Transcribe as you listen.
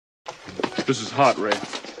This is hot, Ray.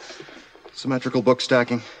 Symmetrical book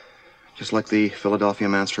stacking. Just like the Philadelphia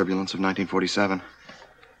Man's Turbulence of 1947.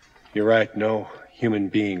 You're right. No human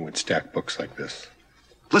being would stack books like this.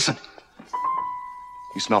 Listen.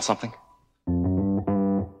 You smell something?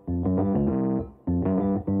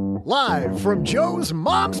 Live from Joe's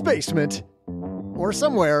mom's basement, or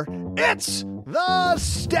somewhere, it's the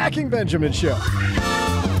Stacking Benjamin Show.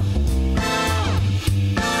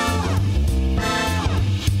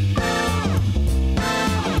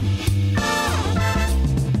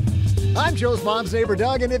 I'm Joe's mom's neighbor,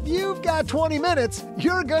 Doug, and if you've got 20 minutes,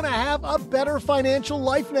 you're going to have a better financial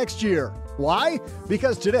life next year. Why?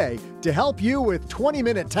 Because today, to help you with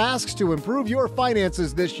 20-minute tasks to improve your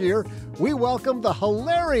finances this year, we welcome the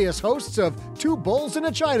hilarious hosts of Two Bulls in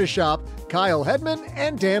a China Shop, Kyle Hedman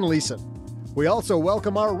and Dan Leeson. We also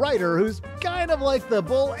welcome our writer, who's kind of like the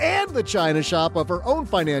bull and the china shop of her own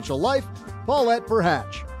financial life, Paulette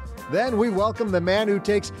Perhach. Then we welcome the man who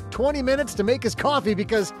takes 20 minutes to make his coffee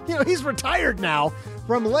because, he's retired now.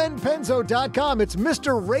 From LenPenzo.com, it's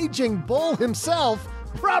Mr. Raging Bull himself,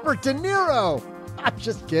 Robert De Niro. I'm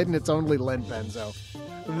just kidding. It's only Len Penzo.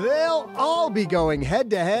 They'll all be going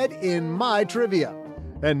head-to-head in my trivia.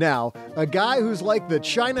 And now, a guy who's like the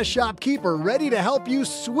china shopkeeper ready to help you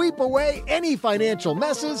sweep away any financial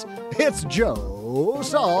messes, it's Joe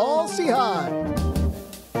Saul-Sehy.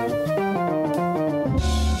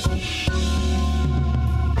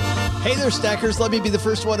 Hey there, Stackers. Let me be the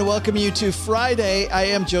first one to welcome you to Friday. I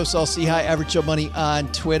am Joe Saul-Sehy, Average Joe Money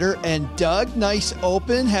on Twitter. And Doug, nice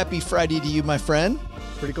open. Happy Friday to you, my friend.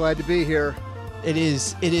 Pretty glad to be here. It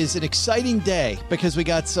is an exciting day because we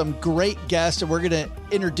got some great guests, and we're going to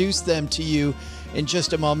introduce them to you in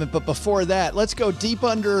just a moment. But before that, let's go deep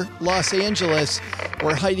under Los Angeles.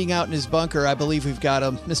 We're hiding out in his bunker. I believe we've got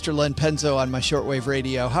him, Mr. Len Penzo on my shortwave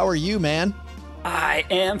radio. How are you, man? I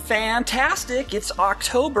am fantastic. It's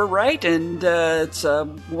October, right? And it's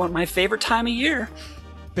one of my favorite time of year.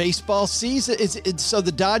 Baseball season. So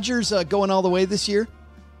the Dodgers going all the way this year?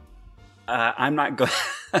 I'm not going.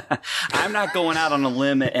 I'm not going out on a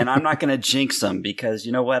limb, and I'm not going to jinx them because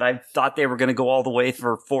you know what? I thought they were going to go all the way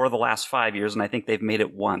for 4 of the last 5 years, and I think they've made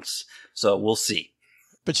it once. So we'll see.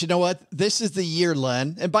 But you know what? This is the year,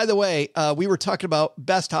 Len. And by the way, we were talking about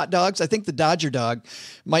best hot dogs. I think the Dodger dog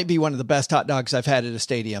might be one of the best hot dogs I've had at a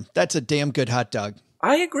stadium. That's a damn good hot dog.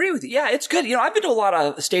 I agree with you. Yeah, it's good. I've been to a lot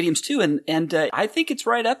of stadiums too, and I think it's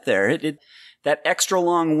right up there. That extra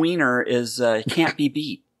long wiener can't be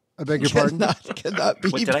beat. I beg your pardon? Cannot be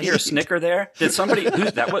Wait, did I hear a snicker there? Did somebody?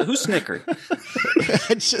 Who's that? Who snickered?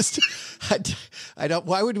 I don't.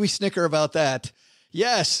 Why would we snicker about that?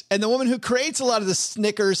 Yes, and the woman who creates a lot of the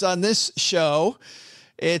snickers on this show,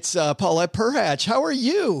 it's Paulette Perhach. How are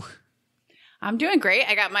you? I'm doing great.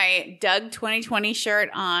 I got my Doug 2020 shirt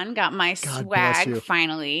on. Got my swag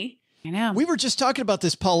finally. I know. We were just talking about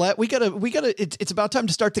this, Paulette. We gotta. It's about time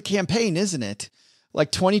to start the campaign, isn't it?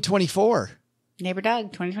 Like 2024. Neighbor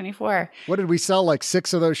Doug 2024. What did we sell? Like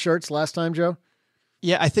 6 of those shirts last time, Joe?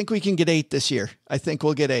 Yeah, I think we can get 8 this year. I think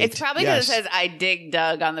we'll get 8. It's probably because it says "I dig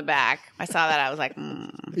Doug" on the back. I saw that. I was like,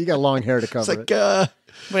 You got long hair to cover it. Would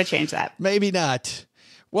have changed that. Maybe not.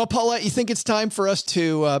 Well, Paulette, you think it's time for us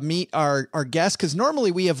to meet our guests? Because normally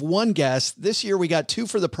we have one guest. This year we got 2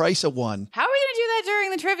 for the price of 1. How are we going to do that during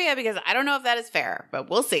the trivia? Because I don't know if that is fair, but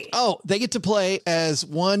we'll see. Oh, they get to play as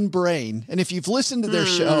one brain. And if you've listened to their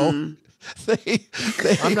show...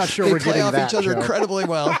 I'm not sure we're play getting off that, each other Joe. incredibly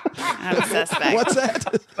well. I'm a suspect. What's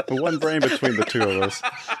that? One brain between the two of us.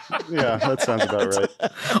 Yeah, that sounds about right.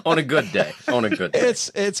 On a good day.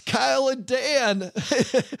 It's Kyle and Dan.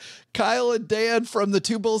 Kyle and Dan from the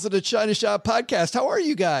Two Bulls in a China Shop podcast. How are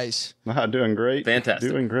you guys? Doing great. Fantastic.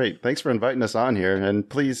 Doing great. Thanks for inviting us on here. And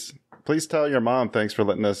please tell your mom thanks for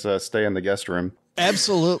letting us stay in the guest room.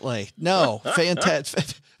 Absolutely. No,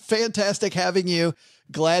 fantastic having you.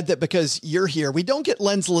 Glad that because you're here. We don't get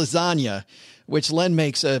Len's lasagna, which Len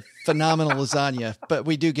makes a phenomenal lasagna, but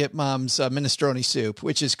we do get Mom's minestrone soup,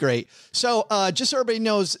 which is great. So just so everybody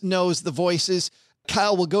knows the voices,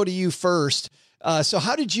 Kyle, we'll go to you first. So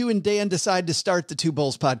how did you and Dan decide to start the Two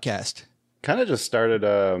Bulls podcast? Kind of just started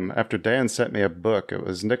after Dan sent me a book. It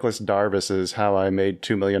was Nicholas Darvis's How I Made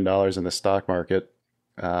 $2 Million in the Stock Market.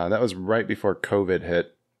 That was right before COVID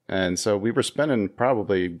hit. And so we were spending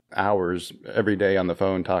probably hours every day on the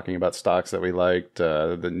phone talking about stocks that we liked,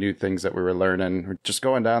 the new things that we were learning, just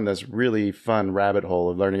going down this really fun rabbit hole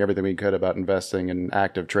of learning everything we could about investing and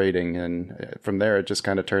active trading. And from there, it just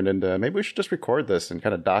kind of turned into maybe we should just record this and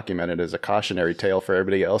kind of document it as a cautionary tale for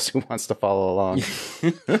everybody else who wants to follow along.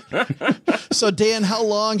 So, Dan, how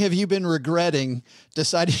long have you been regretting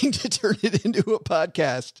deciding to turn it into a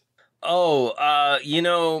podcast? Maybe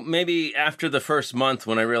after the first month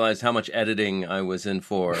when I realized how much editing I was in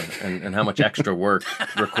for and how much extra work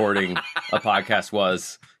recording a podcast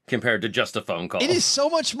was compared to just a phone call. It is so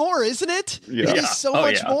much more, isn't it? Yeah. It is so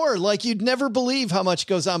much more. Like, you'd never believe how much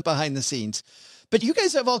goes on behind the scenes. But you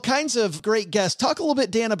guys have all kinds of great guests. Talk a little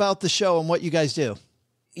bit, Dan, about the show and what you guys do.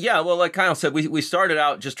 Yeah, well, like Kyle said, we started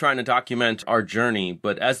out just trying to document our journey,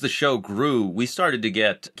 but as the show grew, we started to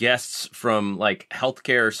get guests from like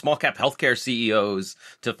healthcare, small cap healthcare CEOs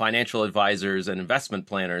to financial advisors and investment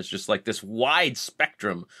planners, just like this wide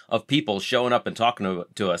spectrum of people showing up and talking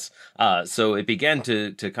to us. So it began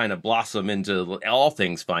to kind of blossom into all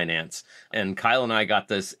things finance. And Kyle and I got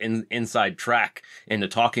this inside track into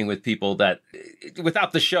talking with people that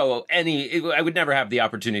without the show, I would never have the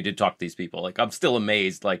opportunity to talk to these people. Like, I'm still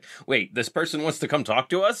amazed. Like, wait, this person wants to come talk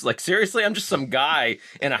to us? Like, seriously? I'm just some guy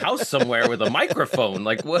in a house somewhere with a microphone.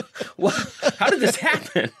 Like, what, how did this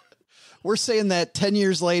happen? We're saying that 10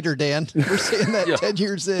 years later, Dan. We're saying that 10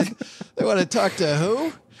 years in. They want to talk to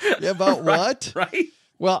who? Yeah, about what? Right?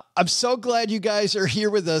 Well, I'm so glad you guys are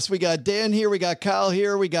here with us. We got Dan here. We got Kyle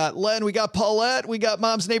here. We got Len. We got Paulette. We got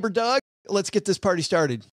Mom's neighbor, Doug. Let's get this party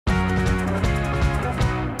started.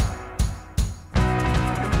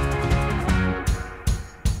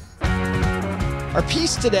 Our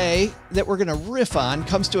piece today that we're going to riff on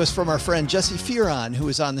comes to us from our friend Jessie Fearon, who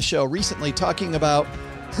was on the show recently talking about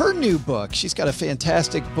her new book. She's got a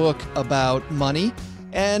fantastic book about money,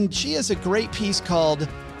 and she has a great piece called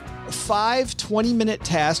 5 20-minute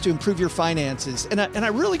tasks to improve your finances. And I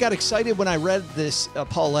really got excited when I read this,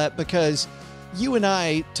 Paulette, because you and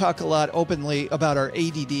I talk a lot openly about our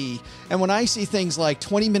ADD. And when I see things like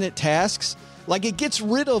 20-minute tasks, like, it gets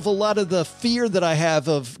rid of a lot of the fear that I have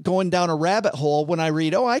of going down a rabbit hole when I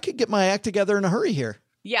read, I could get my act together in a hurry here.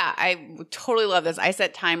 Yeah, I totally love this. I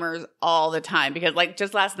set timers all the time because, like,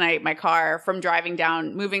 just last night, my car, from driving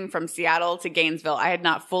down, moving from Seattle to Gainesville, I had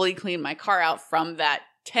not fully cleaned my car out from that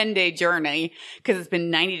 10-day journey because it's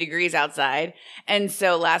been 90 degrees outside. And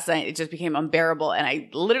so last night it just became unbearable. And I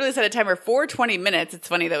literally set a timer for 20 minutes. It's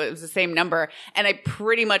funny though, it was the same number. And I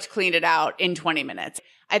pretty much cleaned it out in 20 minutes.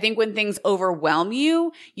 I think when things overwhelm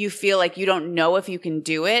you, you feel like you don't know if you can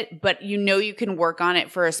do it, but you know you can work on it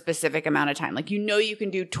for a specific amount of time. Like, you know you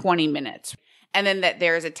can do 20 minutes. And then that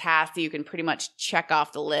there's a task that you can pretty much check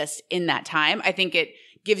off the list in that time. I think it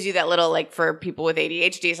gives you that little, like, for people with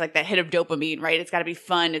ADHD, it's like that hit of dopamine, right? It's got to be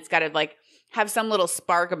fun. It's got to, like, have some little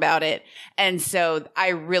spark about it. And so I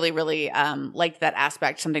really, really liked that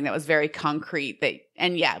aspect, something that was very concrete.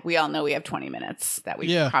 And yeah, we all know we have 20 minutes that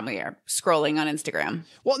we probably are scrolling on Instagram.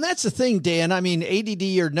 Well, and that's the thing, Dan. I mean,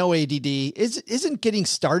 ADD or no ADD, isn't getting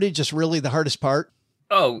started just really the hardest part?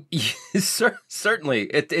 Oh, certainly.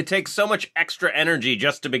 It takes so much extra energy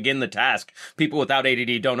just to begin the task. People without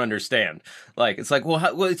ADD don't understand. Like, it's like,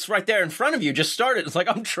 well, it's right there in front of you. Just start it. It's like,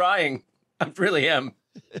 I'm trying. I really am.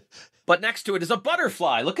 But next to it is a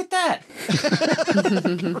butterfly. Look at that.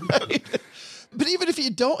 Right. But even if you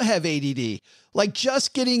don't have ADD, like,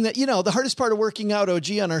 just getting that, the hardest part of working out,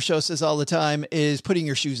 OG on our show says all the time, is putting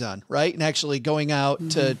your shoes on, right? And actually going out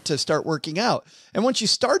to start working out. And once you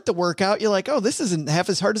start the workout, you're like, this isn't half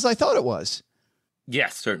as hard as I thought it was.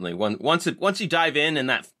 Yes, certainly. Once you dive in and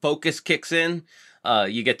that focus kicks in,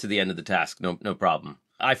 you get to the end of the task. No problem.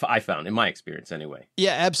 I found, in my experience anyway.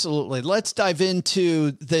 Yeah, absolutely. Let's dive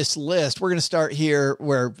into this list. We're going to start here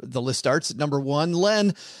where the list starts at number 1.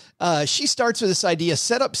 Len, she starts with this idea,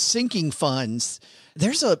 set up sinking funds.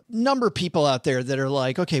 There's a number of people out there that are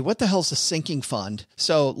like, okay, what the hell's a sinking fund?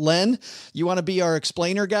 So, Len, you want to be our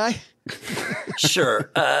explainer guy?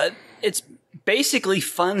 Sure. It's basically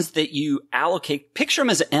funds that you allocate. Picture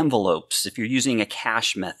them as envelopes if you're using a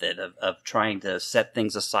cash method of trying to set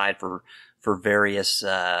things aside for various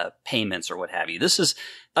payments or what have you.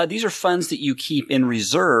 These are funds that you keep in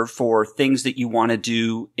reserve for things that you want to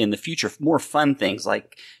do in the future, more fun things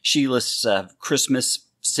like she lists Christmas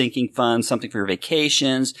sinking funds, something for your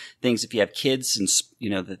vacations, things if you have kids and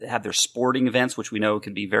that have their sporting events, which we know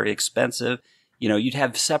can be very expensive. You'd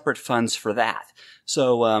have separate funds for that.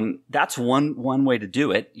 So that's one way to do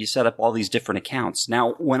it. You set up all these different accounts.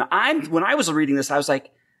 Now, when I was reading this, I was like,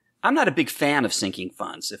 I'm not a big fan of sinking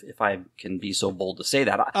funds, if I can be so bold to say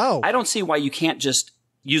that. I don't see why you can't just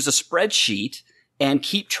use a spreadsheet and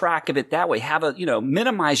keep track of it that way.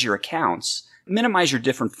 Minimize your accounts, minimize your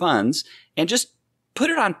different funds, and just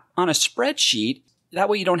put it on a spreadsheet. That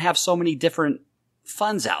way you don't have so many different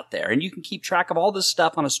funds out there, and you can keep track of all this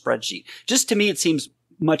stuff on a spreadsheet. Just to me, it seems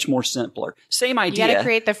much more simpler. Same idea. You got to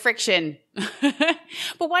create the friction.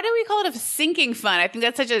 But why do we call it a sinking fund? I think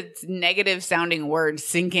that's such a negative sounding word,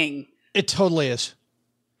 sinking. It totally is.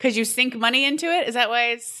 Because you sink money into it? Is that why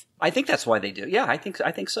it's... I think that's why they do. Yeah, I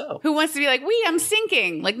think so. Who wants to be like, I'm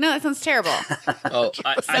sinking? Like, no, that sounds terrible.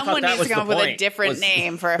 Someone needs to come up with a different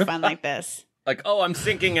name for a fund like this. Like, I'm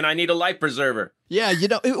sinking and I need a life preserver. Yeah,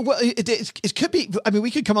 it could be. I mean, we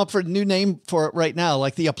could come up with a new name for it right now,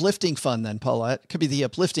 like the uplifting fund. Then, Paulette, could be the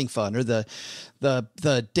uplifting fund, or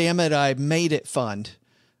the damn it, I made it fund,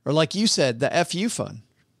 or like you said, the FU fund.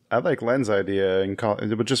 I like Len's idea and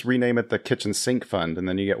it would just rename it the kitchen sink fund, and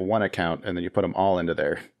then you get one account, and then you put them all into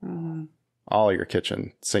there. All your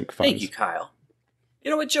kitchen sink funds. Thank you, Kyle.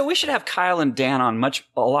 You know what, Joe? We should have Kyle and Dan on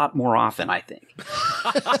a lot more often, I think.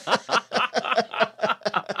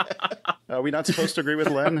 Are we not supposed to agree with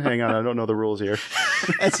Len? Hang on, I don't know the rules here.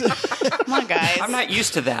 Come on, guys. I'm not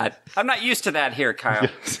used to that here, Kyle.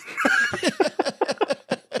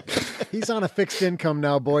 He's on a fixed income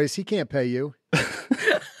now, boys. He can't pay you.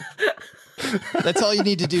 That's all you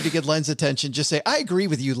need to do to get Len's attention. Just say, I agree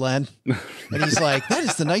with you, Len. And he's like, that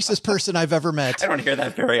is the nicest person I've ever met. I don't hear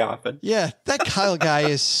that very often. Yeah, that Kyle guy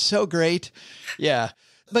is so great. Yeah.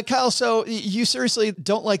 But Kyle, so you seriously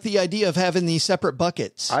don't like the idea of having these separate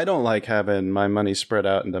buckets? I don't like having my money spread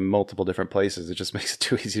out into multiple different places. It just makes it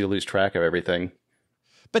too easy to lose track of everything.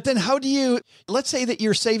 But then how do you, let's say that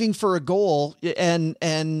you're saving for a goal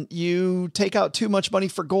and you take out too much money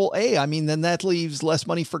for goal A. I mean, then that leaves less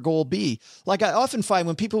money for goal B. Like I often find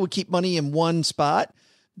when people would keep money in one spot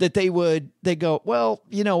that they go, well,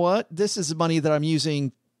 you know what? This is the money that I'm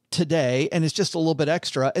using today, and it's just a little bit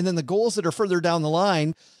extra. And then the goals that are further down the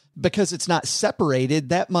line, because it's not separated,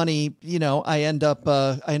 that money, I end up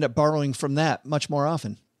borrowing from that much more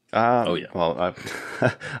often. Well,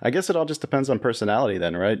 I guess it all just depends on personality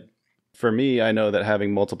then, right? For me, I know that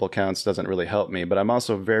having multiple accounts doesn't really help me, but I'm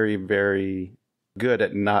also very, very good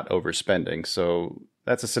at not overspending. So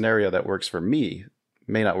that's a scenario that works for me,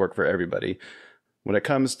 may not work for everybody. When it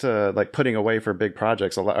comes to like putting away for big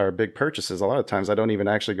projects or big purchases, a lot of times I don't even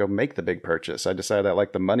actually go make the big purchase. I decide I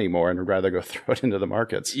like the money more and would rather go throw it into the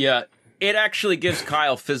markets. Yeah, it actually gives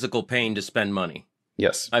Kyle physical pain to spend money.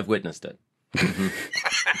 Yes. I've witnessed it.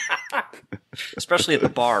 Especially at the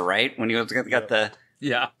bar, right? When you got the...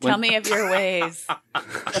 Yeah. Tell me of your ways.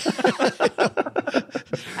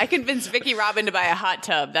 I convinced Vicky Robin to buy a hot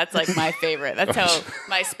tub. That's like my favorite. That's how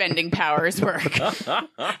my spending powers work.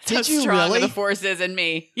 Did you strong really? are the forces in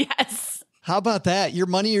me. Yes. How about that? Your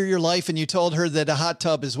money or your life, and you told her that a hot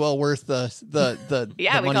tub is well worth the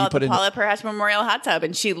yeah, the we money call you it put the in. Paulette Perhach Memorial Hot Tub,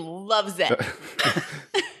 and she loves it.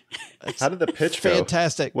 How did the pitch go?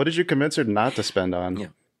 Fantastic. What did you convince her not to spend on?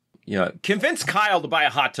 Yeah. Convince Kyle to buy a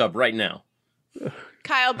hot tub right now.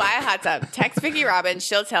 Kyle, buy a hot tub. Text Vicky Robin.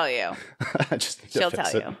 She'll tell you. She'll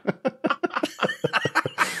tell you.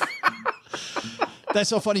 That's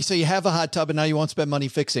so funny. So you have a hot tub and now you won't spend money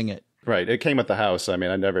fixing it. Right. It came with the house. I mean,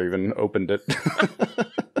 I never even opened it.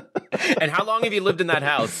 And how long have you lived in that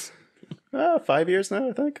house? 5 years now,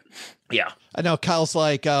 I think. Yeah. I know. Kyle's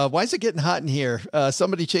like, why is it getting hot in here?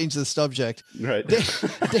 Somebody change the subject. Right.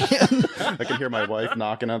 Dan, I can hear my wife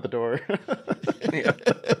knocking at the door.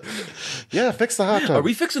 Yeah, fix the hot tub. Are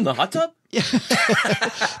we fixing the hot tub?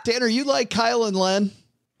 Dan, are you like Kyle and Len?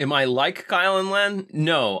 Am I like Kyle and Len?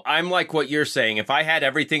 No, I'm like what you're saying. If I had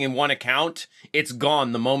everything in one account, it's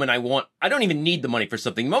gone the moment I want. I don't even need the money for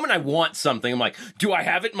something. The moment I want something, I'm like, do I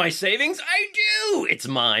have it in my savings? I do. It's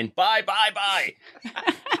mine. Bye.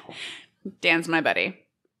 Dan's my buddy.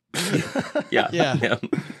 Yeah.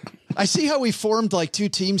 I see how we formed like two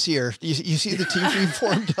teams here. You see the teams we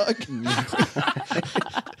formed, Doug?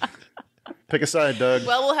 Pick a side, Doug.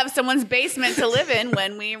 Well, we'll have someone's basement to live in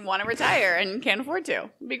when we want to retire and can't afford to.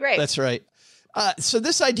 It'd be great. That's right. So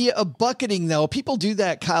this idea of bucketing, though, people do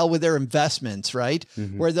that, Kyle, with their investments, right?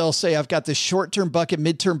 Mm-hmm. Where they'll say, I've got this short-term bucket,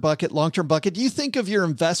 mid-term bucket, long-term bucket. Do you think of your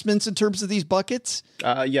investments in terms of these buckets?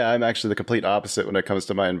 Yeah, I'm actually the complete opposite when it comes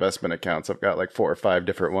to my investment accounts. I've got like 4 or 5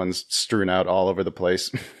 different ones strewn out all over the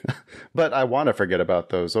place. But I want to forget about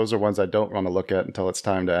those. Those are ones I don't want to look at until it's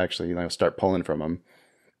time to actually start pulling from them.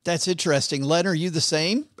 That's interesting. Len, are you the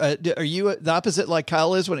same? Are you the opposite like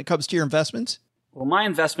Kyle is when it comes to your investments? Well, my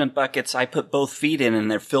investment buckets, I put both feet in and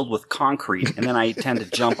they're filled with concrete, and then I tend to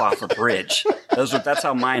jump off a bridge. That's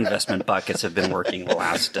how my investment buckets have been working the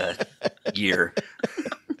last year.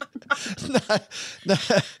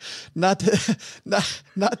 Not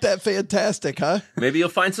that fantastic, huh? Maybe you'll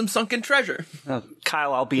find some sunken treasure.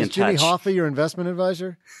 Kyle, I'll be in touch. Jimmy Hoffa your investment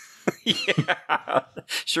advisor? Yeah,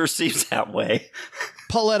 sure seems that way.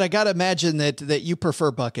 Paulette, I got to imagine that you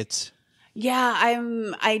prefer buckets. Yeah,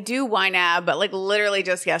 I do YNAB, but like literally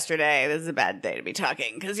just yesterday, this is a bad day to be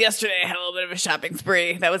talking because yesterday I had a little bit of a shopping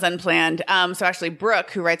spree that was unplanned. So actually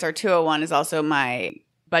Brooke, who writes our 201, is also my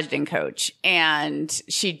budgeting coach, and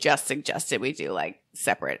she just suggested we do like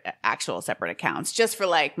actual separate accounts just for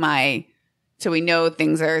like so we know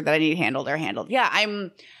things that I need handled are handled. Yeah.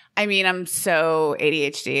 I'm so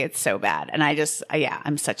ADHD. It's so bad. And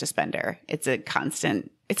I'm such a spender. It's a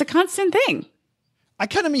constant thing. I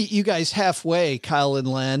kind of meet you guys halfway, Kyle and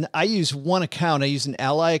Len. I use one account. I use an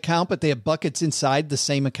Ally account, but they have buckets inside the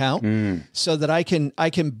same account so that I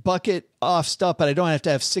can bucket off stuff, but I don't have to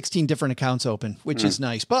have 16 different accounts open, which is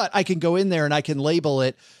nice. But I can go in there and I can label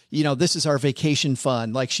it, this is our vacation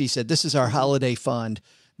fund. Like she said, this is our holiday fund.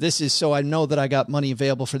 This is so I know that I got money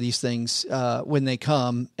available for these things when they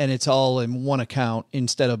come, and it's all in one account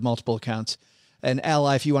instead of multiple accounts. And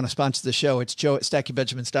Ally, if you want to sponsor the show, it's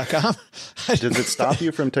joe@stackingbenjamins.com. Does it stop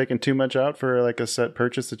you from taking too much out for like a set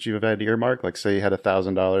purchase that you've had earmarked? Like say you had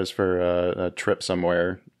 $1,000 for a trip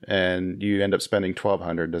somewhere and you end up spending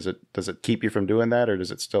 $1,200. Does it keep you from doing that, or does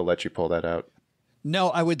it still let you pull that out? No,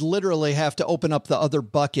 I would literally have to open up the other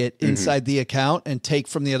bucket inside the account and take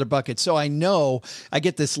from the other bucket. So I know I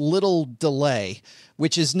get this little delay,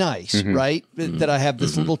 which is nice, right? That I have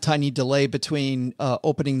this little tiny delay between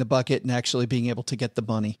opening the bucket and actually being able to get the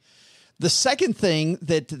money. The second thing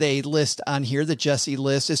that they list on here, that Jesse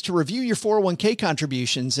lists, is to review your 401k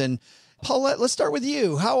contributions. And Paulette, let's start with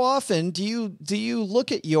you. How often do you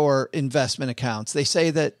look at your investment accounts? They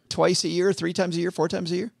say that twice a year, 3 times a year, 4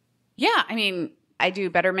 times a year? Yeah, I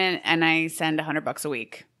do Betterment and I send $100 a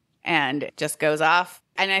week and it just goes off.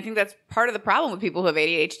 And I think that's part of the problem with people who have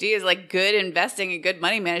ADHD is like good investing and good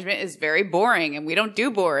money management is very boring, and we don't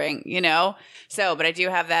do boring, So, but I do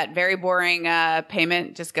have that very boring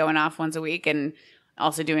payment just going off once a week, and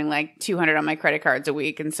also doing like 200 on my credit cards a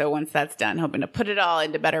week. And so once that's done, hoping to put it all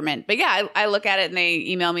into Betterment. But yeah, I look at it and they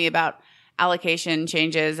email me about allocation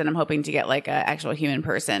changes, and I'm hoping to get like an actual human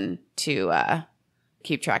person to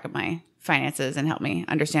keep track of my finances and help me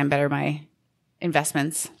understand better my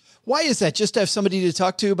investments. Why is that? Just to have somebody to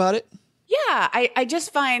talk to about it? Yeah, I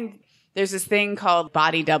just find there's this thing called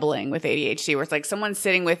body doubling with ADHD where it's like someone's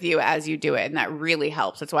sitting with you as you do it, and that really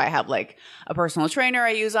helps. That's why I have like a personal trainer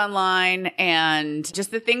I use online, and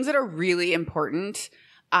just the things that are really important,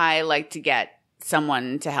 I like to get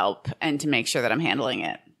someone to help and to make sure that I'm handling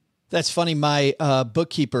it. That's funny. My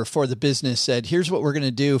bookkeeper for the business said, here's what we're going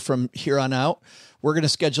to do from here on out. We're going to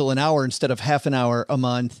schedule an hour instead of half an hour a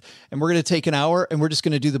month. And we're going to take an hour and we're just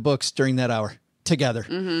going to do the books during that hour together,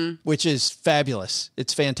 which is fabulous.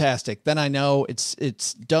 It's fantastic. Then I know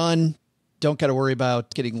it's done. Don't got to worry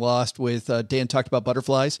about getting lost with, Dan talked about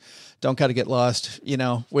butterflies. Don't got to get lost,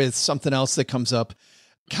 with something else that comes up.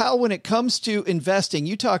 Kyle, when it comes to investing,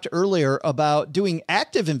 you talked earlier about doing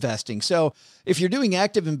active investing. So if you're doing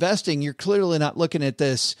active investing, you're clearly not looking at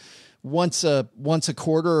this once a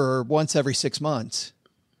quarter or once every 6 months.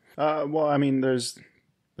 There's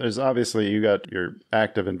obviously you got your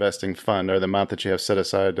active investing fund or the amount that you have set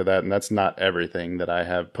aside to that. And that's not everything that I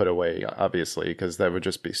have put away, obviously, because that would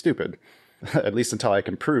just be stupid, at least until I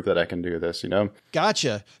can prove that I can do this,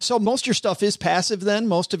 Gotcha. So most of your stuff is passive then?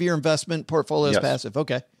 Most of your investment portfolio is passive.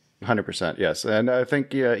 Okay. 100%. Yes. And I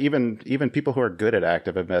think even people who are good at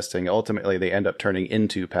active investing, ultimately they end up turning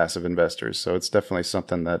into passive investors. So it's definitely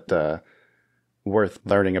something that worth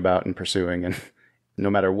learning about and pursuing, and no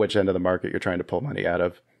matter which end of the market you're trying to pull money out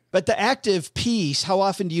of. But the active piece, how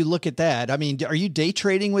often do you look at that? Are you day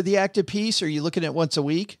trading with the active piece, or are you looking at once a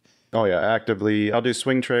week? Oh yeah, actively. I'll do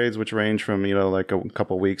swing trades, which range from, like a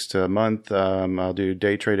couple weeks to a month. I'll do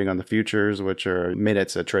day trading on the futures, which are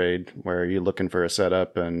minutes a trade, where you're looking for a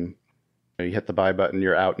setup and you hit the buy button,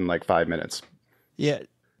 you're out in like 5 minutes. Yeah.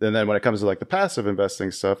 And then when it comes to like the passive investing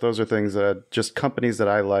stuff, those are things that just companies that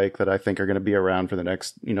I like, that I think are going to be around for the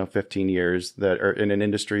next, 15 years, that are in an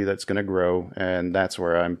industry that's going to grow. And that's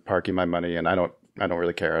where I'm parking my money. And I don't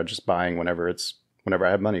really care. I'm just buying whenever I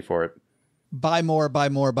have money for it. Buy more, buy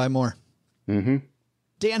more, buy more. Mm-hmm.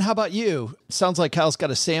 Dan, how about you? Sounds like Kyle's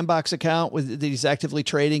got a sandbox account that he's actively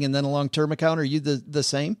trading, and then a long-term account. Are you the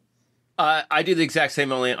same? I do the exact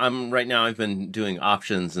same, only I've been doing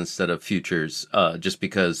options instead of futures, just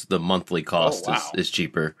because the monthly cost is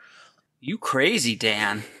cheaper. You crazy,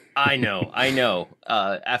 Dan. I know.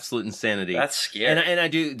 Absolute insanity. That's scary. And I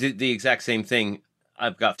do the exact same thing.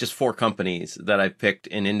 I've got just 4 companies that I've picked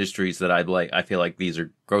in industries that I'd like. I feel like these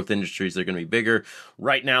are growth industries. They're going to be bigger.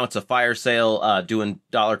 Right now, it's a fire sale, doing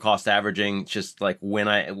dollar cost averaging. Just like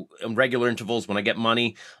in regular intervals, when I get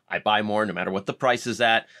money, I buy more no matter what the price is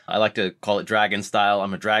at. I like to call it dragon style.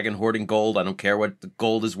 I'm a dragon hoarding gold. I don't care what the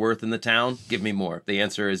gold is worth in the town. Give me more. If the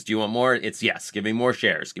answer is, do you want more? It's yes. Give me more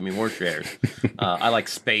shares. Give me more shares. I like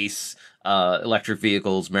space. electric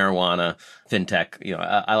vehicles, marijuana, fintech.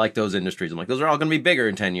 I like those industries. I'm like, those are all going to be bigger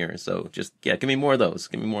in 10 years. So just, give me more of those.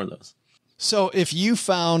 Give me more of those. So if you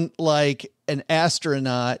found like an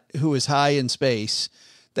astronaut who is high in space,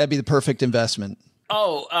 that'd be the perfect investment.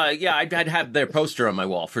 Oh, yeah, I'd have their poster on my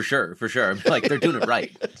wall for sure. I'm like, they're doing it right.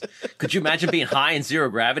 Could you imagine being high in zero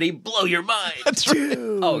gravity? Blow your mind.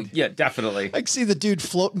 Dude. Oh, yeah, definitely. I can see the dude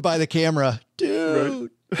floating by the camera. Dude.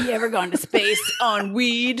 You ever gone to space on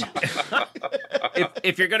weed?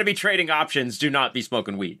 If you're going to be trading options, do not be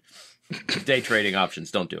smoking weed. Day trading options,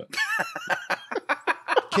 don't do it.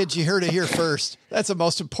 Kids, you heard it here first. That's the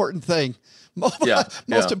most important thing.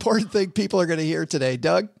 Most important thing people are going to hear today.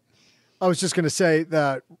 Doug? I was just going to say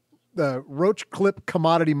that the roach clip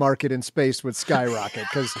commodity market in space would skyrocket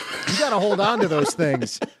because you got to hold on to those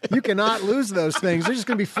things. You cannot lose those things. They're just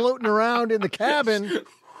going to be floating around in the cabin. You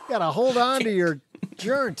got to hold on to your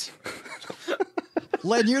joint.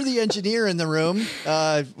 Len, you're the engineer in the room.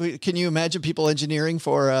 Can you imagine people engineering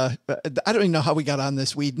for, I don't even know how we got on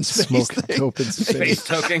this weed and space Smoke thing. open space. Space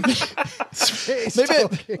token. Space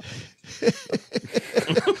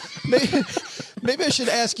Maybe I should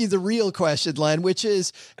ask you the real question, Len, which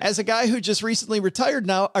is, as a guy who just recently retired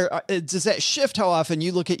now, does that shift how often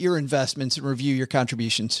you look at your investments and review your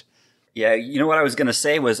contributions? Yeah, you know what I was going to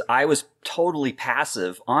say was I was totally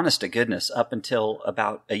passive, honest to goodness, up until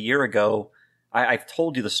about a year ago. I've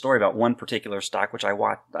told you the story about one particular stock, which I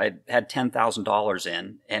had $10,000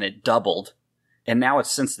 in, and it doubled. And now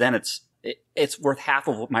since then it's worth half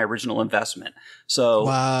of my original investment. So,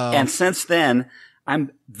 wow. And since then,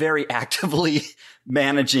 I'm very actively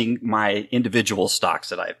managing my individual stocks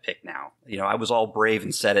that I've picked now. I was all brave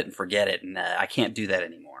and set it and forget it, and I can't do that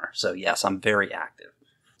anymore. So yes, I'm very active.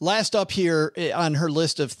 Last up here on her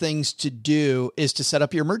list of things to do is to set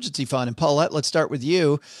up your emergency fund. And Paulette, let's start with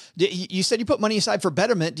you. You said you put money aside for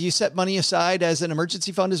betterment. Do you set money aside as an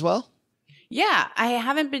emergency fund as well? Yeah, I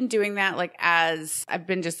haven't been doing that as I've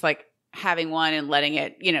been just having one and letting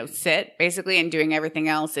it, sit basically and doing everything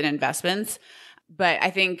else in investments. But I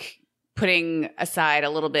think putting aside a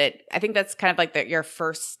little bit, I think that's kind of your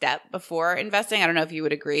first step before investing. I don't know if you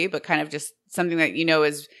would agree, but kind of just something that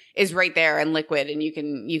is right there and liquid, and you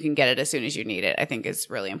can get it as soon as you need it, I think is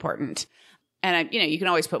really important. And you can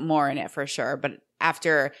always put more in it for sure, but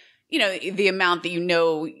after the amount that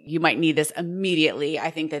you might need this immediately,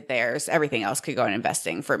 I think that everything else could go in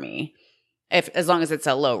investing for me, as long as it's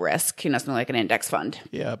a low risk, something like an index fund.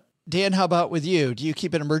 Yeah. Dan, how about with you? Do you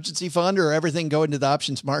keep an emergency fund or everything go into the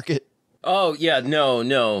options market? Oh, yeah,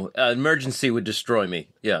 no. Emergency would destroy me.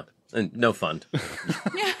 Yeah, and no fund.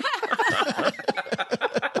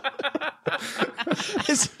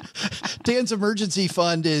 Dan's emergency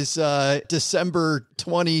fund is December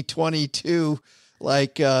 2022,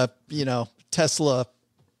 Tesla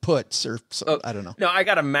puts or I don't know. No, I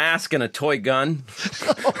got a mask and a toy gun.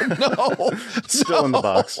 Oh, no. Still in the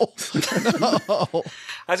box. No.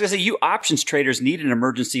 I was going to say, you options traders need an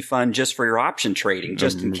emergency fund just for your option trading,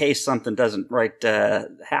 just in case something doesn't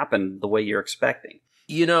happen the way you're expecting.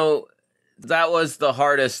 That was the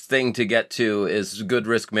hardest thing to get to, is good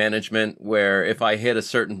risk management, where if I hit a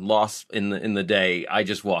certain loss in the day, I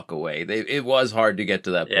just walk away. It was hard to get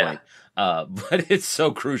to that point. But it's so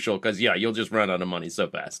crucial because, you'll just run out of money so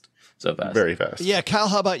fast. Very fast. Yeah. Kyle,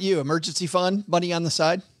 how about you? Emergency fund, money on the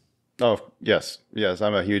side? Oh, yes.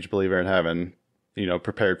 I'm a huge believer in having,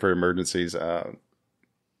 prepared for emergencies.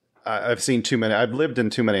 I've seen too many. I've lived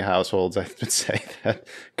in too many households, I would say, that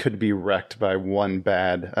could be wrecked by one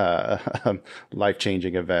bad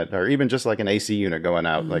life-changing event, or even just like an AC unit going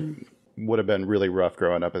out. Would have been really rough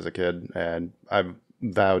growing up as a kid, and I've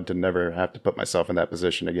vowed to never have to put myself in that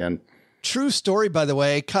position again. True story, by the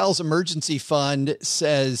way. Kyle's emergency fund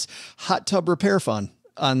says hot tub repair fund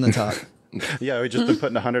on the top. Yeah, we've just been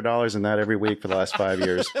putting $100 in that every week for the last 5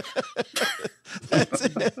 years. That's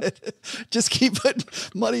it. Just keep putting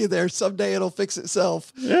money in there. Someday it'll fix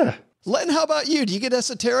itself. Yeah. Len, how about you? Do you get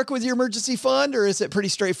esoteric with your emergency fund, or is it pretty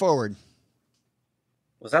straightforward?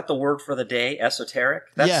 Was that the word for the day? Esoteric?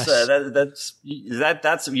 That's, yes.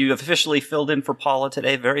 That's you officially filled in for Paula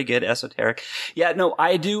today. Very good. Esoteric. Yeah, no,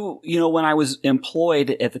 I do. When I was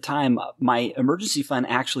employed at the time, my emergency fund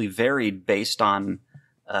actually varied based on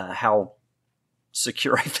how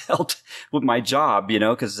secure I felt with my job,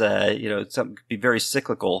 because, something could be very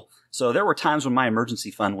cyclical. So there were times when my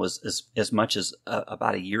emergency fund was as much as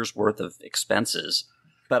about a year's worth of expenses.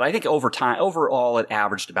 But I think overall, it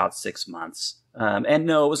averaged about 6 months. And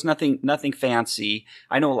no, it was nothing fancy.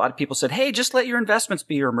 I know a lot of people said, "Hey, just let your investments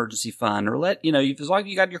be your emergency fund, or as long as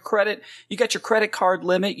you got your credit card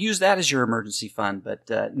limit, use that as your emergency fund." But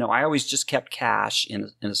no, I always just kept cash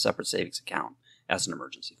in a separate savings account as an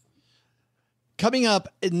emergency fund. Coming up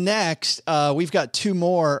next, we've got 2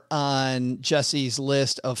 more on Jesse's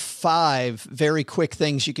list of 5 very quick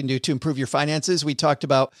things you can do to improve your finances. We talked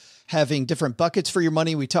about having different buckets for your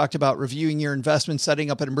money. We talked about reviewing your investments, setting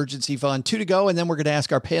up an emergency fund. 2 to go, and then we're going to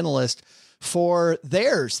ask our panelists for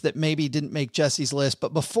theirs that maybe didn't make Jesse's list.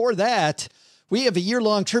 But before that, we have a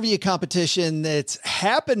year-long trivia competition that's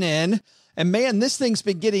happening. And man, this thing's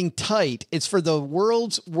been getting tight. It's for the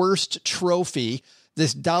world's worst trophy,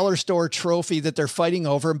 this dollar store trophy that they're fighting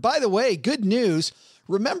over. And by the way, good news.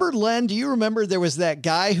 Remember, Len, do you remember there was that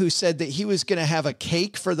guy who said that he was going to have a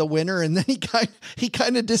cake for the winner, and then he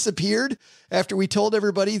kind of disappeared after we told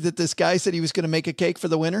everybody that this guy said he was going to make a cake for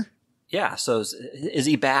the winner? Yeah. So is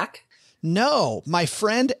he back? No, my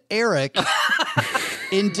friend Eric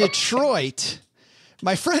in Detroit.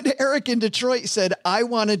 My friend Eric in Detroit said, I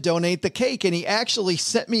want to donate the cake. And he actually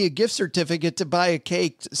sent me a gift certificate to buy a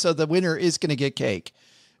cake. So the winner is going to get cake.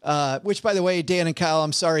 Which, by the way, Dan and Kyle,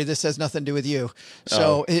 I'm sorry, this has nothing to do with you.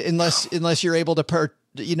 So unless you're able to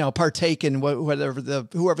partake in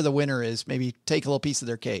whoever the winner is, maybe take a little piece of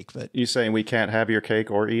their cake. But you saying we can't have your cake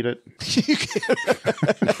or eat it?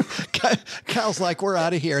 Kyle's like, we're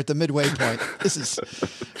out of here at the midway point. This is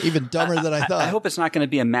even dumber than I thought. I hope it's not going to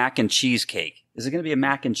be a mac and cheese cake. Is it going to be a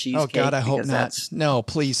mac and cheese cake? Oh God, I hope not. No,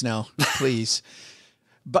 please, no, please.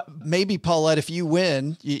 But maybe, Paulette, if you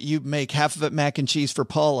win, you make half of it mac and cheese for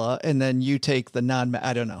Paula, and then you take the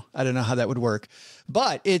I don't know. I don't know how that would work.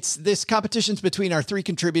 But this competition's between our 3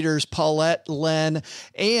 contributors, Paulette, Len,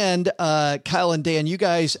 and Kyle and Dan. You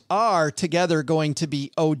guys are together going to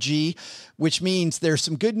be OG, which means there's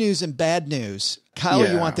some good news and bad news. Kyle,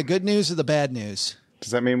 You want the good news or the bad news?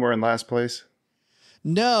 Does that mean we're in last place?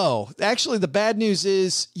 No, actually, the bad news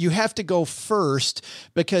is you have to go first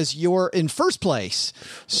because you're in first place.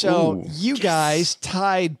 So you guys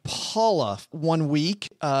tied Paula 1 week.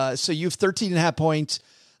 So you have 13.5 points.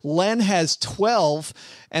 Len has 12,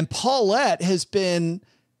 and Paulette has been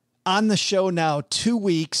on the show now 2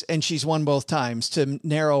 weeks, and she's won both times to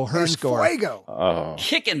narrow her score. Fuego.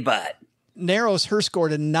 Kicking butt. Narrows her score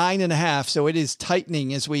to 9.5. So it is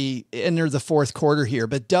tightening as we enter the 4th quarter here.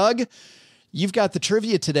 But Doug, you've got the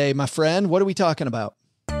trivia today, my friend. What are we talking about?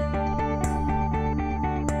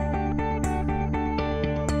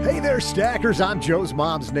 Hey there, Stackers. I'm Joe's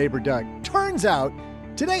mom's neighbor, Doug. Turns out,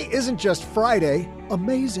 today isn't just Friday,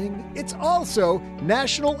 amazing, it's also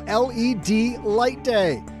National LED Light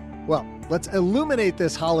Day. Well, let's illuminate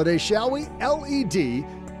this holiday, shall we? LED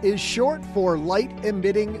is short for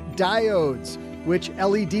light-emitting diodes, which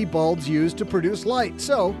LED bulbs use to produce light.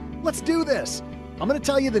 So, let's do this. I'm going to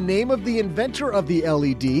tell you the name of the inventor of the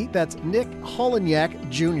LED. That's Nick Holonyak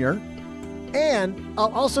Jr. And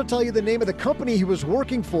I'll also tell you the name of the company he was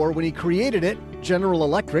working for when he created it, General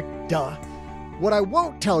Electric, duh. What I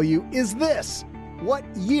won't tell you is this. What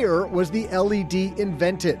year was the LED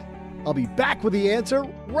invented? I'll be back with the answer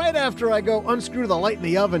right after I go unscrew the light in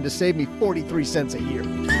the oven to save me 43 cents a year.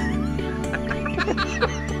 I'm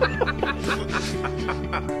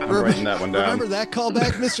writing that one down. Remember that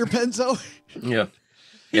callback, Mr. Penzo? Yeah.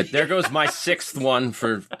 Yeah, there goes my 6th one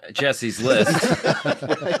for Jesse's list.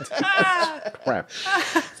 Crap.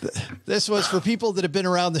 This was for people that have been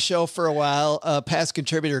around the show for a while. Past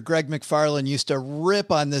contributor Greg McFarlane used to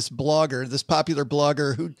rip on this blogger, this popular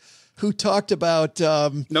blogger who talked about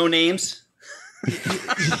no names.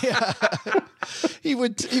 Yeah, he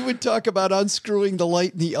would talk about unscrewing the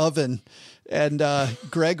light in the oven. And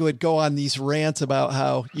Greg would go on these rants about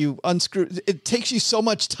how you unscrew. It takes you so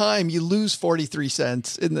much time. You lose 43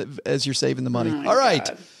 cents as you're saving the money. All right.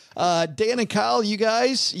 Dan and Kyle, you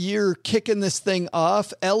guys, you're kicking this thing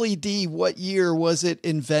off. LED, what year was it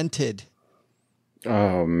invented?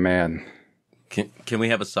 Oh, man. Can we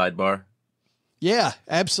have a sidebar? Yeah,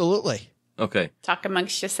 absolutely. Okay. Talk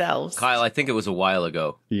amongst yourselves. Kyle, I think it was a while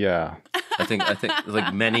ago. Yeah. I think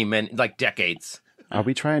like many, like decades. Are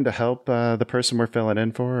we trying to help the person we're filling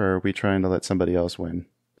in for, or are we trying to let somebody else win?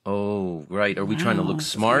 Oh, right. Are we trying to look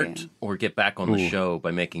smart or get back on the show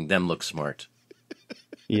by making them look smart?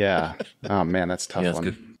 Yeah. Oh, man, that's a tough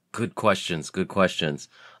one. Good questions. Good questions.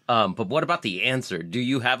 But what about the answer? Do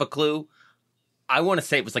you have a clue? I want to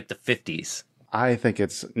say it was like the 50s. I think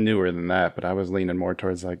it's newer than that, but I was leaning more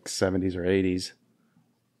towards like 70s or 80s.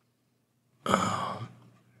 Oh.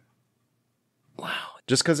 Wow.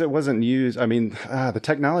 Just because it wasn't used. I mean, the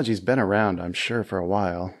technology's been around, I'm sure, for a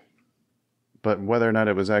while. But whether or not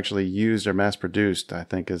it was actually used or mass produced, I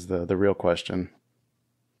think, is the real question.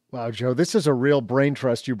 Wow, Joe, this is a real brain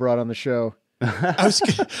trust you brought on the show. Well,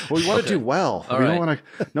 we want to do well. All we right. don't want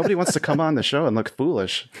to. Nobody wants to come on the show and look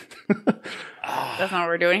foolish. That's not what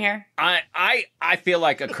we're doing here. I feel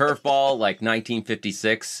like a curveball like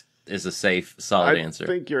 1956 is a safe, solid answer. I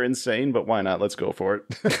think you're insane, but why not? Let's go for it.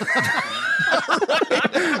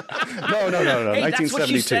 No. Hey, 1972. that's what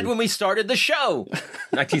you said when we started the show.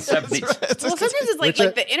 1972. Well, sometimes it's like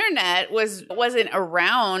the internet wasn't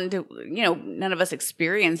around. You know, none of us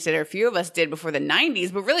experienced it, or a few of us did before the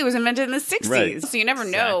 90s, but really was invented in the 60s. Right. So you never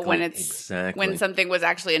know when something was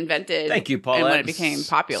actually invented. Thank you, Paulette. And when it became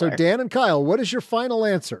popular. So Dan and Kyle, what is your final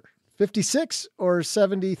answer? 56 or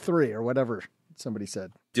 73 or whatever somebody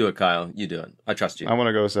said? Do it, Kyle. You do it. I trust you. I want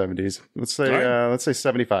to go 70s. Let's say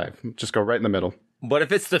 75. Just go right in the middle. But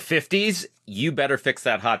if it's the 50s, you better fix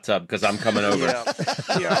that hot tub because I'm coming over. This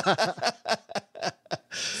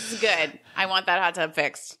is good. I want that hot tub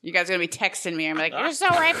fixed. You guys are going to be texting me. I'm like, you're so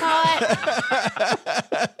right,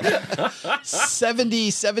 Paulette.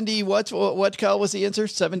 70, what, Kyle, was the answer?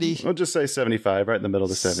 70? We'll just say 75, right in the middle of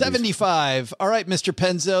the 70s. 75. All right, Mr.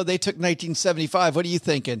 Penzo, they took 1975. What are you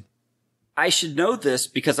thinking? I should know this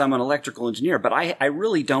because I'm an electrical engineer, but I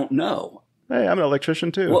really don't know. Hey, I'm an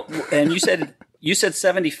electrician too. Well, and you said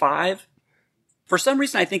 75. For some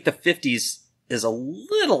reason, I think the 50s is a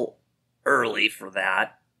little early for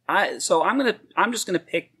that. So I'm just gonna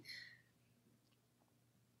pick.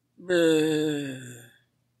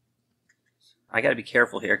 I got to be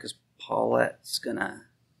careful here because Paulette's gonna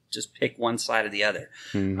just pick one side or the other.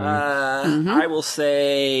 I will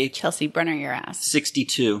say Chelsea Brenner, your ass.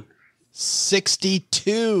 62.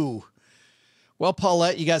 62. Well,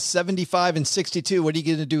 Paulette, you got 75 and 62. What are you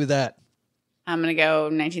going to do with that? I'm going to go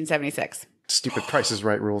 1976. Stupid Price is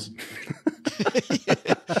Right rules.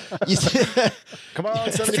 Come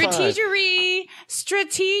on, 75. Strategery.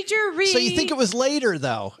 So you think it was later,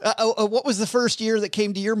 though? What was the first year that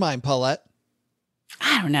came to your mind, Paulette?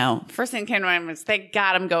 I don't know. First thing that came to mind was, thank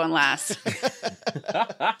God I'm going last.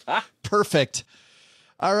 Perfect.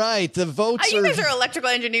 All right, the votes You guys are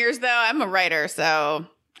electrical engineers, though. I'm a writer, so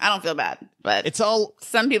I don't feel bad. But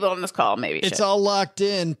some people on this call maybe it's should. all locked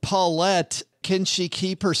in. Paulette, can she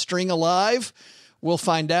keep her string alive? We'll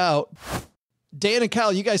find out. Dan and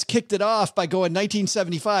Kyle, you guys kicked it off by going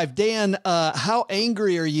 1975. Dan, how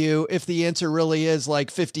angry are you if the answer really is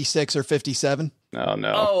like 56 or 57? Oh,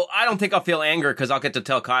 no. Oh, I don't think I'll feel anger because I'll get to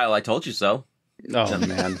tell Kyle I told you so. Oh,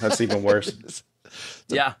 man. That's even worse.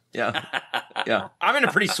 Yeah. I'm in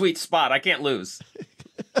a pretty sweet spot. I can't lose.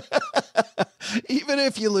 Even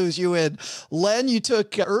if you lose, you win. Len, you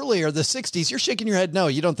took earlier the 60s. You're shaking your head. No,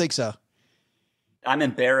 you don't think so. I'm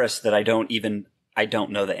embarrassed that I don't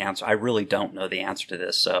know the answer. I really don't know the answer to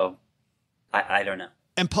this, so I don't know.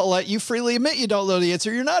 And Paulette, you freely admit you don't know the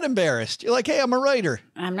answer. You're not embarrassed. You're like, hey, I'm a writer.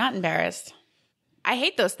 I'm not embarrassed. I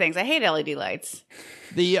hate those things. I hate LED lights.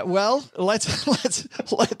 Let's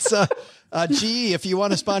GE, if you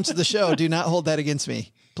want to sponsor the show, do not hold that against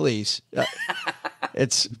me, please.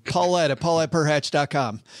 It's Paulette at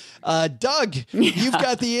PaulettePerhach.com. Doug, you've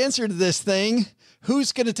got the answer to this thing.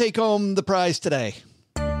 Who's going to take home the prize today?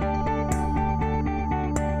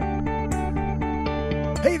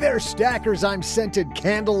 Hey there, stackers. I'm scented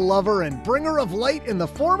candle lover and bringer of light in the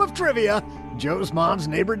form of trivia, Joe's mom's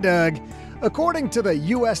neighbor, Doug. According to the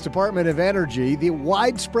U.S. Department of Energy, the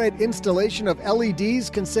widespread installation of LEDs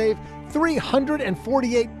can save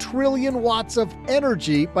 348 trillion watts of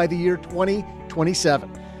energy by the year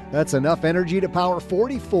 2027. That's enough energy to power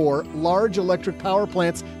 44 large electric power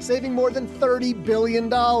plants, saving more than $30 billion.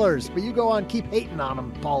 But you go on, keep hating on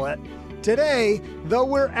them, Paulette. Today, though,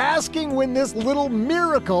 we're asking when this little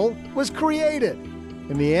miracle was created.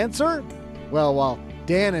 And the answer? Well, while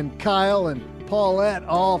Dan and Kyle and Paulette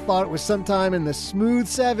all thought it was sometime in the smooth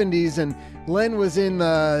 70s and Len was in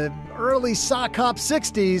the early sock hop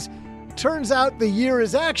 60s, turns out the year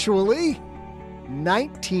is actually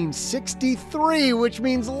 1963, which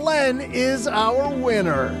means Len is our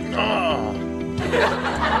winner.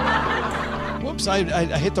 Whoops, I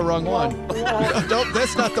hit the wrong one. No,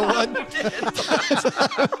 that's not the one.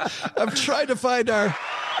 I'm trying to find our...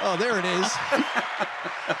 Oh, there it is.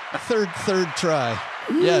 Third try.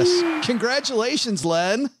 Yes. Congratulations,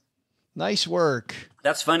 Len. Nice work.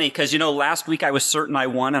 That's funny because, last week I was certain I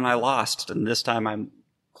won and I lost. And this time I'm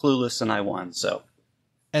clueless and I won. So.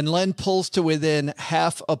 And Len pulls to within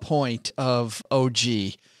half a point of OG.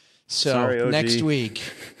 So sorry, OG. Next week,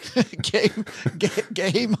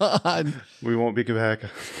 game on. We won't be back.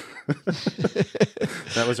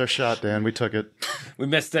 That was our shot, Dan. We took it. We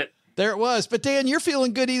missed it. There it was. But Dan, you're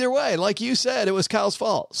feeling good either way. Like you said, it was Kyle's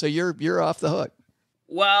fault. So you're off the hook.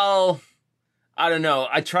 Well, I don't know.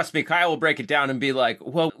 Trust me, Kyle will break it down and be like,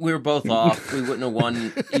 well, we were both off. We wouldn't have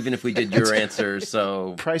won even if we did your answer.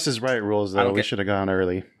 So Price is Right rules, though. We should have gone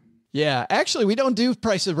early. Yeah, actually, we don't do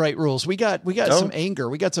Price is Right rules. We got some anger.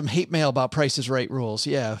 We got some hate mail about Price is Right rules.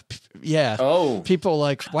 Yeah. Oh, people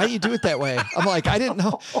like, why do you do it that way? I'm like, I didn't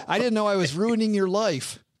know I was ruining your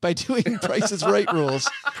life by doing Price is Right rules.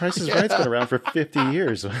 Price is Right's been around for 50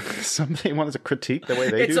 years. Somebody wanted to critique the way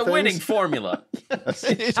they do things. It's a winning formula.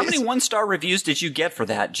 How many 1-star reviews did you get for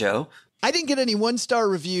that, Joe? I didn't get any 1-star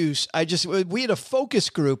reviews. We had a focus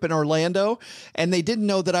group in Orlando, and they didn't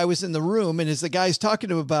know that I was in the room. And as the guy's talking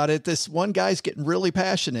to him about it, this one guy's getting really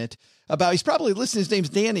passionate about, he's probably listening. His name's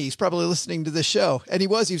Danny. He's probably listening to this show. And he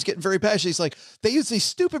was getting very passionate. He's like, they use these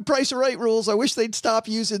stupid Price is Right rules. I wish they'd stop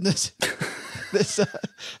using this.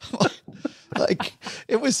 Like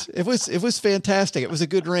it was fantastic. It was a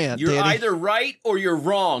good rant. You're Danny. either right or you're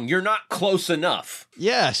wrong. You're not close enough.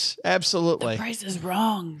 Yes, absolutely. The price is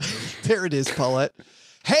wrong. There it is, Paulette.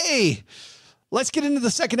 Hey, let's get into the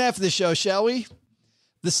second half of the show, shall we?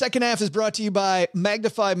 The second half is brought to you by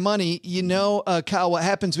Magnify Money. You know, Kyle, what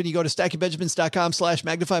happens when you go to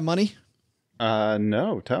stackingbenjamins.com/Magnify Money?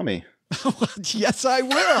 No, tell me. Yes, I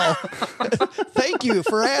will. Thank you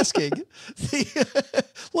for asking.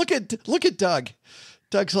 Look at Doug.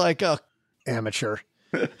 Doug's like, oh, Amateur.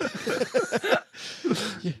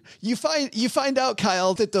 You find out,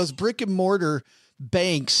 Kyle, that those brick and mortar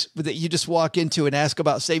banks that you just walk into and ask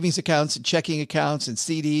about savings accounts and checking accounts and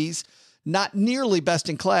CDs, not nearly best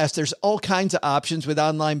in class. There's all kinds of options with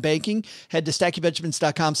online banking. Head to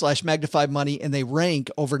stackingbenjamins.com/magnify money, and they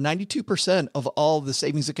rank over 92% of all the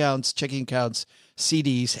savings accounts, checking accounts,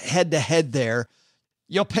 CDs, head to head there.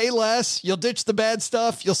 You'll pay less. You'll ditch the bad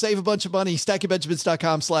stuff. You'll save a bunch of money.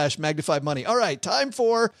 stackingbenjamins.com/magnify money. All right, time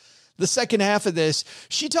for the second half of this.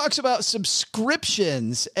 She talks about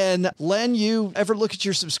subscriptions. And Len, you ever look at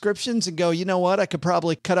your subscriptions and go, you know what? I could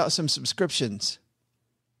probably cut out some subscriptions.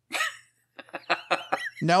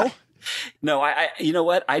 No? No, I you know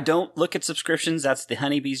what? I don't look at subscriptions. That's the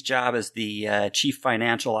honeybee's job as the chief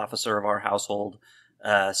financial officer of our household.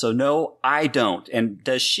 So no, I don't. And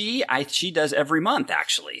does she? She does every month,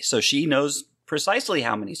 actually. So she knows precisely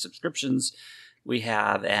how many subscriptions we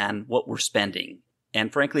have and what we're spending.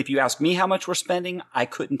 And frankly, if you ask me how much we're spending, I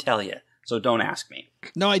couldn't tell you. So don't ask me.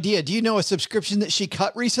 No idea. Do you know a subscription that she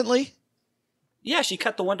cut recently? Yeah, she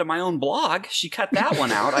cut the one to my own blog. She cut that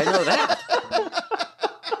one out. I know that.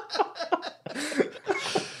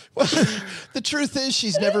 Well, the truth is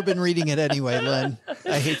she's never been reading it anyway, Len.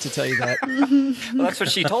 I hate to tell you that. Well, that's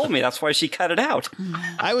what she told me. That's why she cut it out.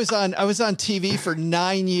 I was on TV for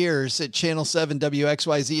 9 years at Channel 7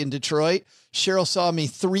 WXYZ in Detroit. Cheryl saw me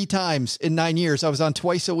 3 times in 9 years. I was on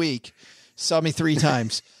twice a week. Saw me 3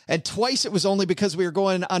 times. And twice it was only because we were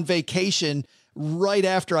going on vacation right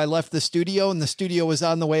after I left the studio, and the studio was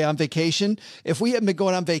on the way on vacation. If we hadn't been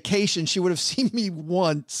going on vacation, she would have seen me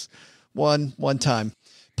once, one time.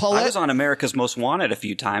 Paulette, I was on America's Most Wanted a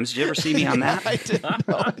few times. Did you ever see me on that? I didn't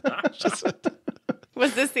know.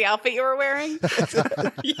 Was this the outfit you were wearing?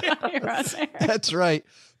 Yeah, you're on there. That's right.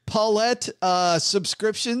 Paulette,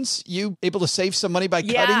 subscriptions, you able to save some money by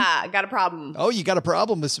cutting? Yeah, got a problem. Oh, you got a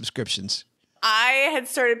problem with subscriptions. I had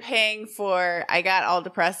started paying I got all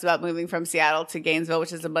depressed about moving from Seattle to Gainesville,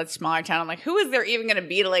 which is a much smaller town. I'm like, who is there even going to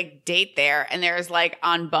be to like date there? And there's like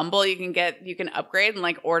on Bumble, you can upgrade and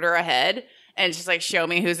like order ahead and just like show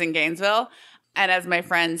me who's in Gainesville. And as my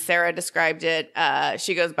friend Sarah described it,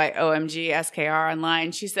 she goes by OMG SKR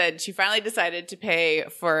online. She said she finally decided to pay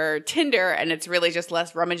for Tinder, and it's really just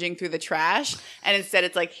less rummaging through the trash. And instead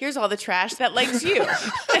it's like, here's all the trash that likes you.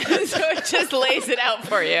 And so it just lays it out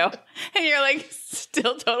for you. And you're like,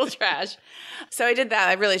 still total trash. So I did that.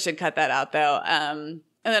 I really should cut that out though. And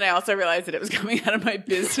then I also realized that it was coming out of my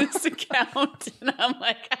business account. And I'm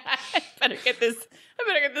like, I better get this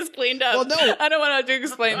cleaned up. Well, no. I don't want to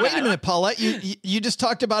explain that. Wait a minute, Paulette. You just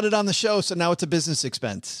talked about it on the show, so now it's a business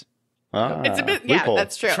expense. It's a bit, yeah,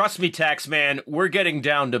 that's true. Trust me, tax man, we're getting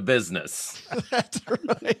down to business. That's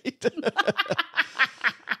right.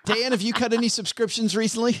 Dan, have you cut any subscriptions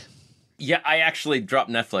recently? Yeah, I actually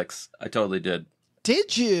dropped Netflix. I totally did.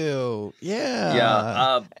 Did you? Yeah.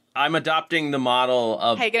 Yeah. I'm adopting the model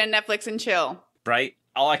of... Hey, get a Netflix and chill. Right?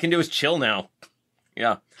 All I can do is chill now.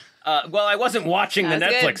 Yeah. Well, I wasn't watching the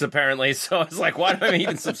Netflix, good. Apparently, so I was like, why am I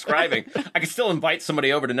even subscribing? I can still invite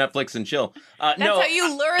somebody over to Netflix and chill. That's how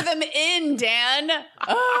you lure them in, Dan.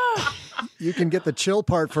 Oh. You can get the chill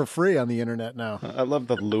part for free on the internet now. I love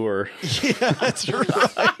the lure. Yeah, that's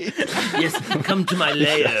right. Yes, come to my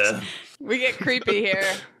lair. We get creepy here.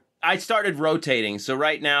 I started rotating. So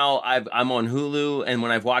right now I'm on Hulu, and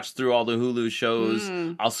when I've watched through all the Hulu shows,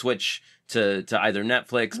 I'll switch to either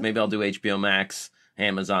Netflix, maybe I'll do HBO Max,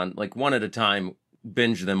 Amazon, like one at a time,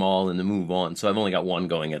 binge them all and then move on. So I've only got one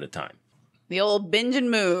going at a time. The old binge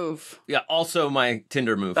and move. Yeah, also my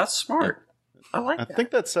Tinder move. That's smart. I like I that.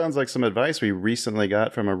 think that sounds like some advice we recently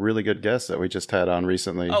got from a really good guest that we just had on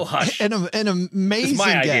recently. Oh, hush. An amazing It's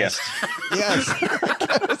my idea. guest.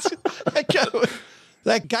 Yes.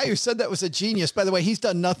 That guy who said that was a genius. By the way, he's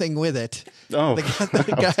done nothing with it. Oh.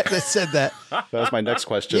 The guy that said that. That was my next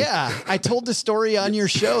question. Yeah. I told the story on your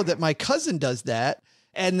show that my cousin does that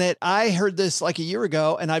and that I heard this like a year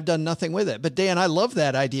ago and I've done nothing with it. But Dan, I love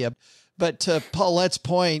that idea. But to Paulette's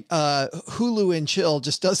point, Hulu and Chill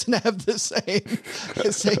just doesn't have the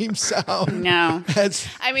same sound. No. As,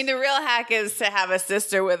 I mean, the real hack is to have a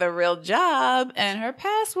sister with a real job and her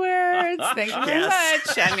passwords. Thank you very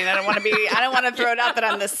much. I mean, I don't want to throw it out that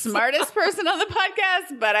I'm the smartest person on the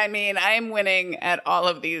podcast, but I mean, I am winning at all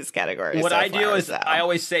of these categories. What so I do far, is so. I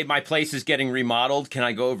always say my place is getting remodeled. Can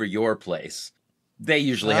I go over your place? They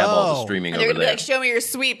usually have all the streaming And they're over going to be there. like, show me your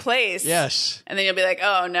sweet place. yes. And then you'll be like,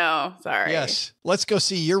 oh, no, sorry. Yes. Let's go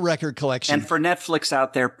see your record collection. And for Netflix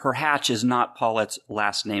out there, Perhach is not Paulette's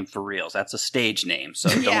last name for reals. That's a stage name. So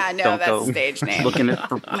don't, Yeah, no, don't that's go a stage name. looking at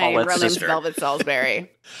for My Paulette's Roman's sister. Velvet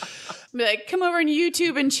Salisbury. Be like, come over on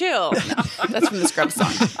YouTube and chill. No, that's from the Scrubs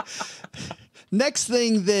song. Next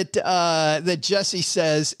thing that Jesse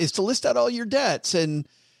says is to list out all your debts. And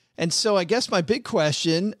so I guess my big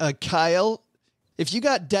question, Kyle, if you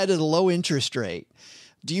got debt at a low interest rate,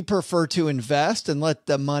 do you prefer to invest and let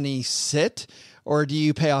the money sit, or do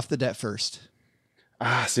you pay off the debt first?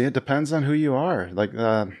 See, it depends on who you are. Like,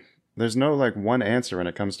 there's no like one answer when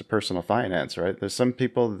it comes to personal finance, right? There's some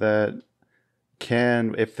people that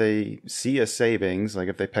can, if they see a savings, like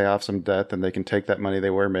if they pay off some debt, then they can take that money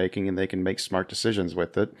they were making and they can make smart decisions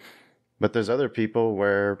with it. But there's other people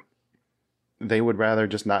where they would rather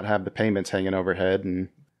just not have the payments hanging overhead and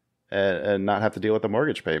not have to deal with the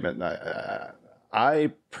mortgage payment.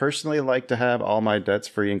 I personally like to have all my debts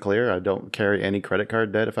free and clear. I don't carry any credit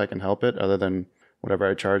card debt if I can help it, other than whatever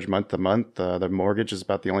I charge month to month. The mortgage is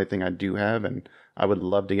about the only thing I do have, and I would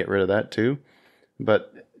love to get rid of that too.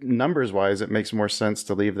 But numbers wise, it makes more sense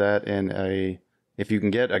to leave that in if you can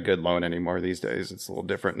get a good loan anymore these days. It's a little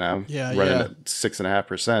different now. Yeah, running yeah. at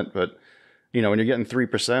 6.5%. But you know, when you're getting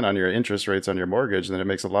 3% on your interest rates on your mortgage, then it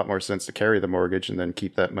makes a lot more sense to carry the mortgage and then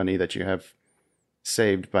keep that money that you have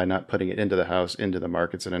saved by not putting it into the house, into the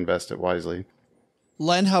markets, and invest it wisely.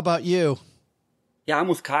 Len, how about you? Yeah, I'm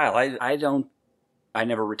with Kyle. I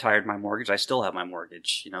never retired my mortgage. I still have my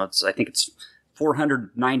mortgage. You know, I think it's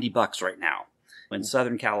 $490 right now in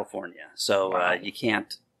Southern California. So you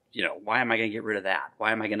can't. You know, why am I going to get rid of that?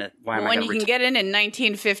 Why am I going to? When you can get in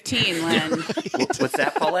 1915, Len. What's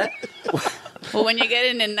that, Paulette? Well, when you get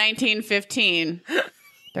in 1915,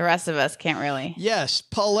 the rest of us can't really. Yes,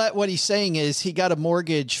 Paulette, what he's saying is he got a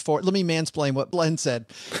mortgage for, let me mansplain what Len said.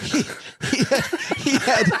 He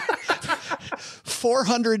had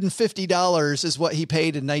 $450 is what he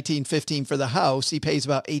paid in 1915 for the house. He pays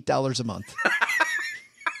about $8 a month.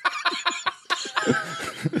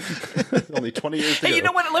 Only 20 years to Hey, go. you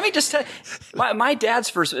know what? Let me just tell you, my dad's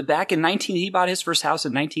he bought his first house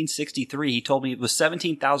in 1963. He told me it was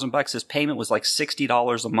 $17,000. His payment was like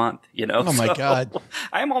 $60 a month, you know? Oh my God.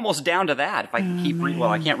 I'm almost down to that. If I can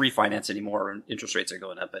I can't refinance anymore and interest rates are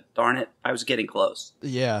going up, but darn it, I was getting close.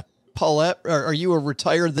 Yeah. Paulette, are you a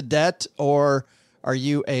retire the debt or are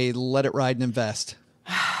you a let it ride and invest?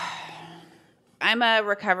 I'm a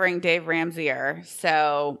recovering Dave Ramseyer,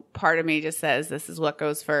 so part of me just says this is what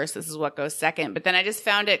goes first, this is what goes second. But then I just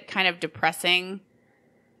found it kind of depressing.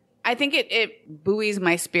 I think it buoys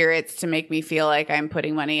my spirits to make me feel like I'm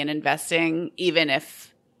putting money in investing, even if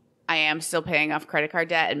I am still paying off credit card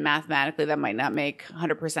debt, and mathematically that might not make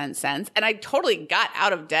 100% sense. And I totally got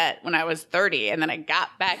out of debt when I was 30, and then I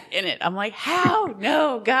got back in it. I'm like, how?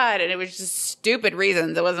 No, God. And it was just stupid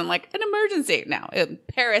reasons. It wasn't like an emergency. No,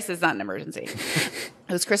 Paris is not an emergency.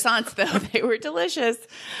 Those croissants, though, they were delicious.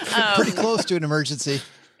 Pretty close to an emergency.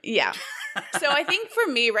 Yeah. So I think for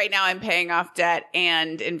me right now, I'm paying off debt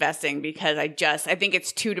and investing because I think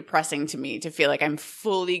it's too depressing to me to feel like I'm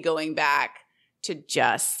fully going back to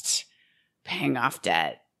just paying off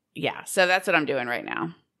debt. Yeah. So that's what I'm doing right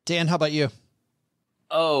now. Dan, how about you?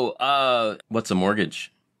 What's a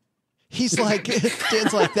mortgage? He's like,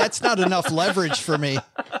 Dan's like, that's not enough leverage for me.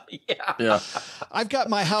 Yeah. I've got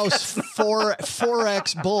my house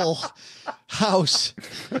 4x bull house.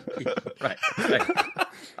 Right.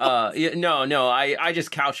 No. I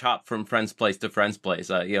just couch hop from friend's place to friend's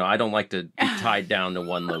place. I don't like to be tied down to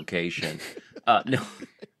one location. No.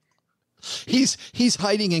 He's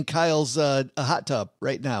hiding in Kyle's hot tub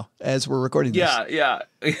right now as we're recording this. Yeah.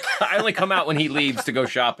 I only come out when he leaves to go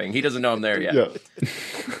shopping. He doesn't know I'm there yet. Yeah.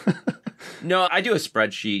 No, I do a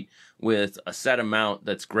spreadsheet with a set amount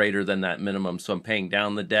that's greater than that minimum, so I'm paying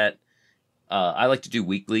down the debt. I like to do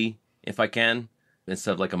weekly if I can,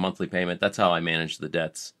 instead of like a monthly payment. That's how I manage the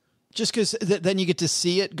debts. Just because then you get to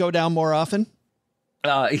see it go down more often?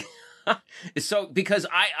 So because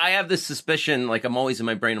I have this suspicion, like I'm always in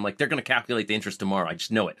my brain, I'm like, they're going to calculate the interest tomorrow. I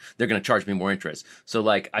just know it. They're going to charge me more interest. So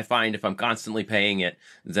like I find if I'm constantly paying it,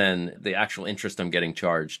 then the actual interest I'm getting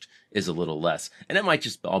charged is a little less. And it might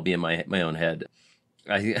just all be in my own head.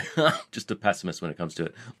 I'm just a pessimist when it comes to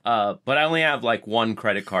it. But I only have like one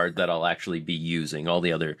credit card that I'll actually be using. All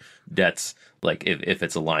the other debts, like if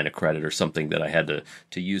it's a line of credit or something that I had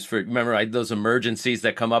to use for, remember those emergencies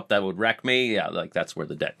that come up that would wreck me? Yeah, like that's where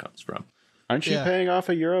the debt comes from. Aren't you paying off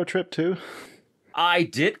a Euro trip too? I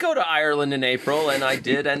did go to Ireland in April, and I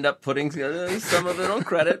did end up putting some of it on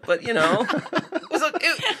credit, but you know.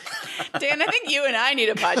 Dan, I think you and I need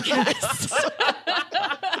a podcast.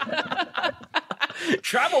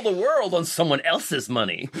 Travel the world on someone else's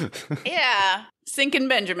money. Yeah. Sinking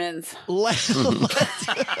Benjamins.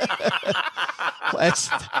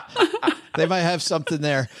 They might have something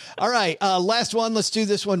there. All right. Last one. Let's do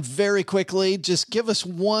this one very quickly. Just give us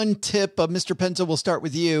one tip. Mr. Penzo, we'll start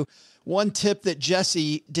with you. One tip that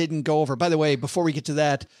Jesse didn't go over. By the way, before we get to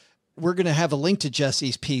that, we're going to have a link to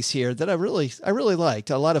Jesse's piece here that I really liked.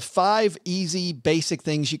 A lot of 5 easy, basic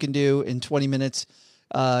things you can do in 20 minutes.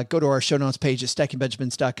 Go to our show notes page at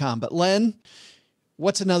stackingbenjamins.com. But Len,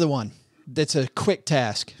 what's another one that's a quick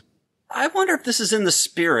task? I wonder if this is in the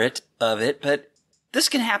spirit of it, but this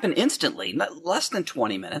can happen instantly, not less than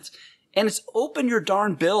 20 minutes. And it's open your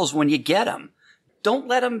darn bills when you get them. Don't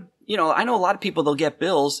let them, I know a lot of people, they'll get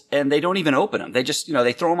bills and they don't even open them. They just,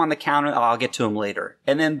 they throw them on the counter. Oh, I'll get to them later.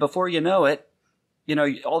 And then before you know it,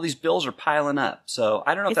 all these bills are piling up. So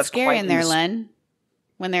I don't know if that's scary quite in there, Len,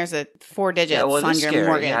 when there's a 4 digits on your scary.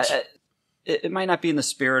 mortgage. Yeah, it might not be in the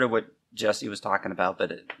spirit of what Jesse was talking about,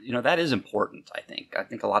 but that is important. I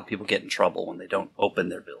think a lot of people get in trouble when they don't open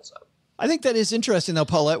their bills up. I think that is interesting though,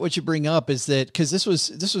 Paulette, what you bring up is that, because this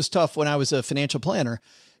was tough when I was a financial planner,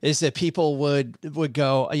 is that people would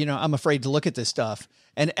go, I'm afraid to look at this stuff.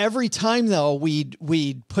 And every time though,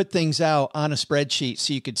 we'd put things out on a spreadsheet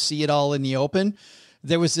so you could see it all in the open.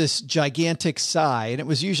 There was this gigantic sigh, and it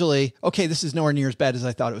was usually, okay, this is nowhere near as bad as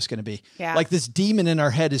I thought it was going to be. Yeah. Like this demon in our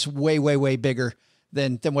head is way, way, way bigger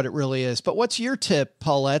than what it really is. But what's your tip,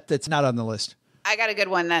 Paulette, that's not on the list? I got a good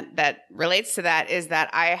one that relates to that, is that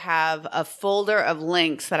I have a folder of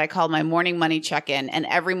links that I call my morning money check-in. And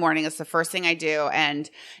every morning it's the first thing I do. And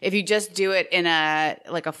if you just do it in a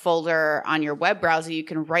folder on your web browser, you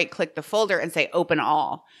can right click the folder and say open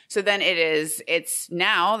all. So then it's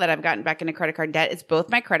now that I've gotten back into credit card debt, it's both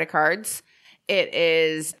my credit cards. It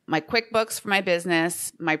is my QuickBooks for my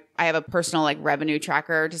business. I have a personal revenue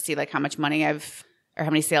tracker to see how much money or how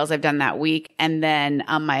many sales I've done that week. And then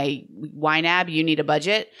on my YNAB, you need a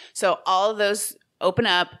budget. So all of those open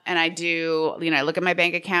up, and I do, I look at my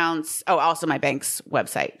bank accounts. Oh, also my bank's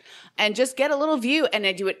website, and just get a little view. And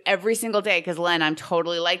I do it every single day. Cause Len, I'm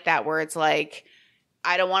totally like that, where it's like,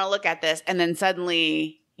 I don't want to look at this. And then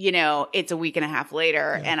suddenly, it's a week and a half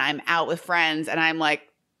later and I'm out with friends and I'm like,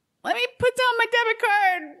 let me put down my debit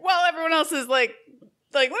card while everyone else is like,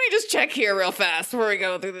 let me just check here real fast before we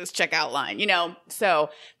go through this checkout line, So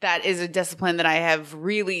that is a discipline that I have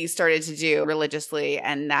really started to do religiously.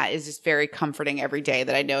 And that is just very comforting every day,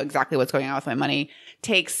 that I know exactly what's going on with my money.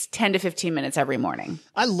 Takes 10 to 15 minutes every morning.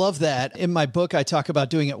 I love that. In my book, I talk about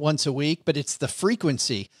doing it once a week, but it's the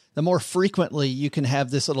frequency. The more frequently you can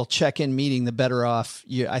have this little check-in meeting, the better off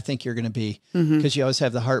I think you're going to be, because you always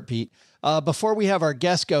have the heartbeat. Before we have our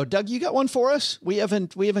guest go, Doug, you got one for us? We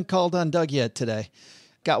haven't called on Doug yet today.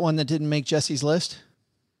 Got one that didn't make Jesse's list?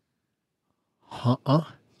 No.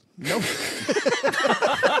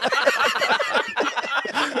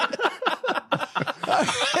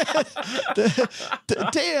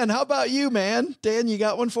 Dan, how about you, man? Dan, you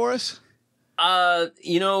got one for us?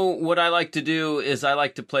 What I like to do is I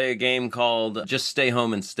like to play a game called Just Stay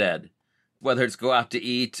Home Instead. Whether it's go out to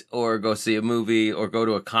eat or go see a movie or go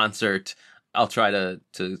to a concert, I'll try to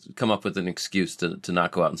come up with an excuse to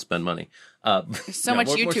not go out and spend money. There's so much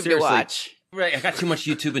YouTube to watch. Right, I got too much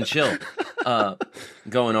YouTube and chill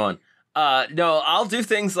going on. No, I'll do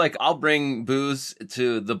things like I'll bring booze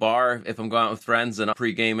to the bar if I'm going out with friends and I'll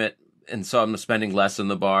pregame it, and so I'm spending less in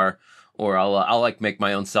the bar. Or I'll like make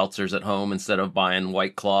my own seltzers at home instead of buying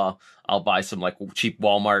White Claw. I'll buy some like cheap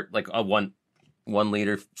Walmart, like a 1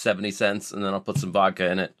 liter, 70 cents, and then I'll put some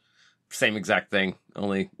vodka in it. Same exact thing.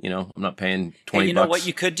 Only, I'm not paying 20 And you know bucks. what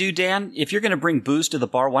you could do, Dan? If you're going to bring booze to the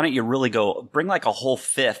bar, why don't you really go bring like a whole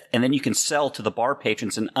fifth, and then you can sell to the bar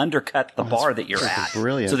patrons and undercut the bar that you're at.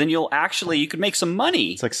 Brilliant. So then you could make some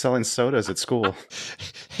money. It's like selling sodas at school.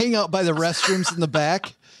 Hang out by the restrooms in the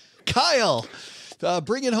back. Kyle,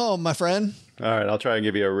 bring it home, my friend. All right, I'll try and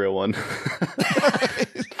give you a real one.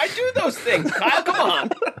 I do those things, Kyle. Come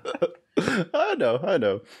on. I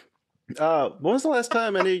know. When was the last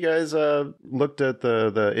time any of you guys looked at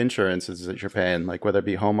the insurances that you're paying, like whether it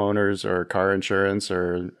be homeowners or car insurance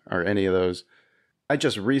or any of those? I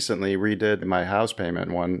just recently redid my house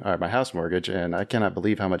payment my house mortgage, and I cannot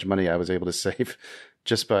believe how much money I was able to save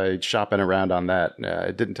just by shopping around on that.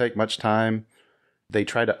 It didn't take much time. They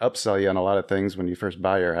try to upsell you on a lot of things when you first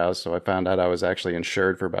buy your house, so I found out I was actually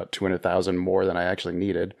insured for about $200,000 more than I actually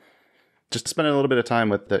needed. Just spending a little bit of time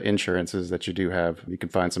with the insurances that you do have. You can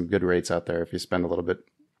find some good rates out there if you spend a little bit,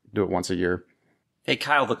 do it once a year. Hey,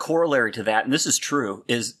 Kyle, the corollary to that, and this is true,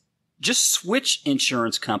 is just switch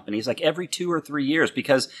insurance companies like every 2 or 3 years,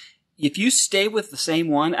 because if you stay with the same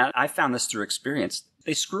one, and I found this through experience,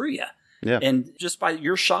 they screw you. Yeah. And just by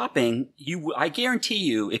your shopping, I guarantee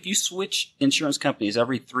you, if you switch insurance companies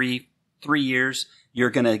every three years,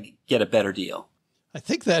 you're going to get a better deal. I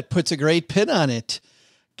think that puts a great pin on it.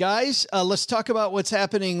 Guys, let's talk about what's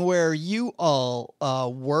happening where you all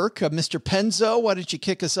work. Mr. Penzo, why don't you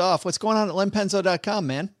kick us off? What's going on at lenpenzo.com,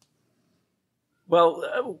 man?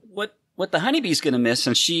 Well, what the honeybee's going to miss,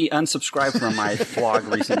 and she unsubscribed from my blog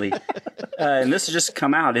recently, and this has just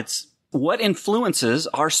come out, it's what influences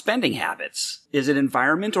our spending habits? Is it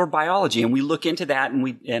environment or biology? And we look into that, and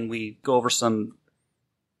we go over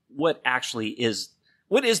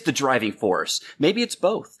what is the driving force? Maybe it's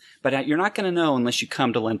both, but you're not going to know unless you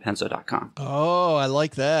come to lenpenzo.com. Oh, I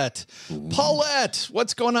like that. Paulette,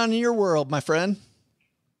 what's going on in your world, my friend?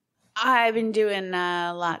 I've been doing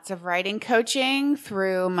lots of writing coaching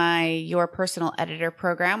through my Your Personal Editor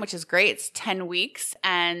program, which is great. It's 10 weeks,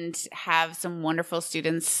 and have some wonderful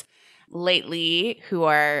students lately who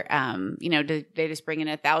are, they just bring in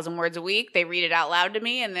 1,000 words a week. They read it out loud to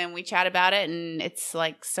me, and then we chat about it, and it's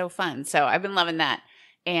like so fun. So I've been loving that.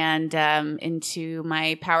 And into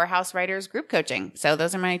my Powerhouse Writers group coaching. So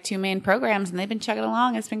those are my 2 main programs, and they've been chugging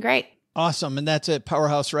along. It's been great. Awesome. And that's at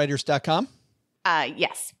powerhousewriters.com?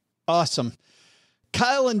 Yes. Awesome.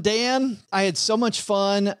 Kyle and Dan, I had so much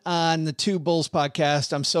fun on the Two Bulls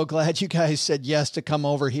podcast. I'm so glad you guys said yes to come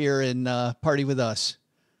over here and party with us.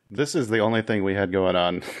 This is the only thing we had going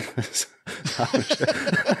on.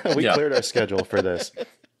 We cleared our schedule for this.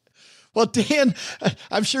 Well, Dan,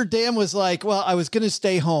 I'm sure Dan was like, well, I was going to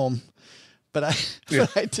stay home, but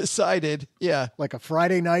I decided, like a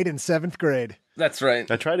Friday night in 7th grade. That's right.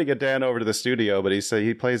 I tried to get Dan over to the studio, but he said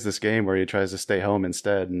he plays this game where he tries to stay home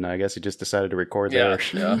instead, and I guess he just decided to record there.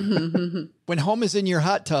 Yeah. When home is in your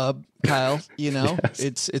hot tub, Kyle, Yes.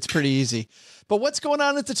 it's pretty easy. But what's going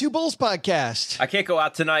on at the Two Bulls podcast? I can't go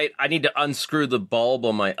out tonight. I need to unscrew the bulb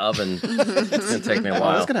on my oven. It's going to take me a while.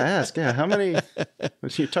 I was going to ask, how many,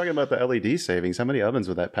 you're talking about the LED savings, how many ovens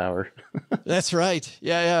with that power? That's right.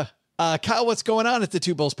 Yeah. Kyle, what's going on at the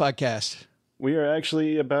Two Bulls podcast? We are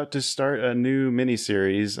actually about to start a new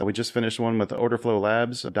mini-series. We just finished one with Order Flow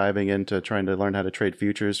Labs, diving into trying to learn how to trade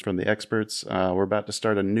futures from the experts. We're about to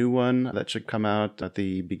start a new one that should come out at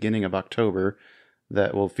the beginning of October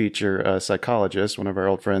that will feature a psychologist, one of our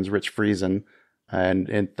old friends, Rich Friesen,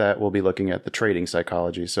 and that will be looking at the trading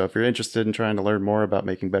psychology. So if you're interested in trying to learn more about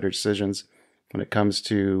making better decisions when it comes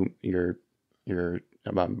to your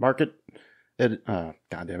market, God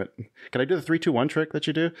damn it. Can I do the 3-2-1 trick that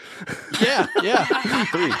you do? Yeah.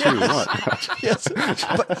 3, 2, 1. Yes.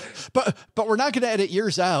 But we're not going to edit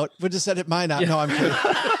yours out. We'll just edit mine out. Yeah. No, I'm kidding.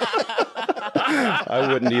 I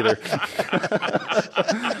wouldn't either.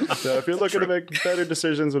 So if you're looking to make better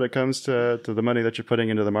decisions when it comes to the money that you're putting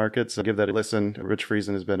into the markets, give that a listen. Rich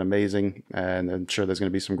Friesen has been amazing, and I'm sure there's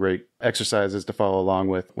going to be some great exercises to follow along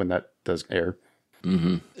with when that does air.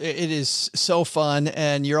 Mm-hmm. It is so fun,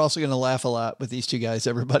 and you're also going to laugh a lot with these two guys,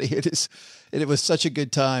 everybody. It was such a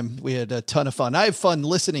good time. We had a ton of fun. I have fun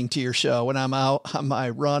listening to your show when I'm out on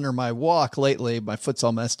my run or my walk lately. My foot's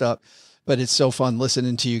all messed up, but it's so fun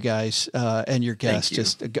listening to you guys and your guests.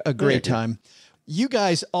 Just a great time. You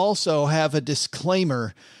guys also have a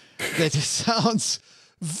disclaimer that sounds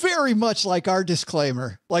very much like our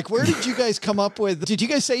disclaimer. Like, where did you guys come up with? Did you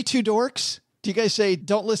guys say two dorks? Do you guys say,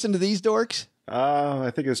 don't listen to these dorks?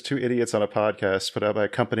 I think it was two idiots on a podcast put out by a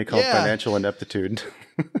company called Financial Ineptitude.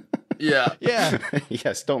 Yeah. Yeah.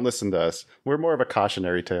 Yes, don't listen to us. We're more of a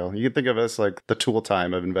cautionary tale. You can think of us like the tool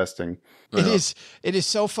time of investing. It is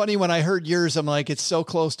so funny. When I heard yours, I'm like, it's so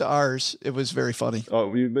close to ours. It was very funny.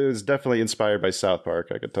 Oh, it was definitely inspired by South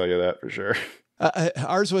Park. I could tell you that for sure.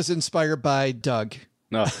 Ours was inspired by Doug.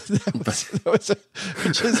 No,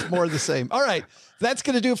 which is more the same. All right. That's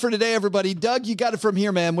going to do it for today, everybody. Doug, you got it from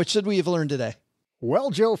here, man. What should we have learned today?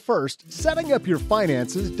 Well, Joe, first, setting up your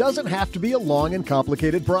finances doesn't have to be a long and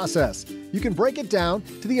complicated process. You can break it down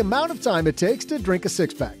to the amount of time it takes to drink a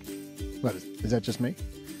six-pack. What, is that just me?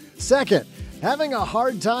 Second, having a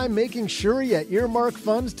hard time making sure you earmark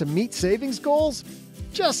funds to meet savings goals?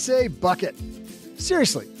 Just say bucket.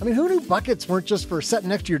 Seriously, I mean, who knew buckets weren't just for sitting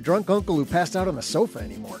next to your drunk uncle who passed out on the sofa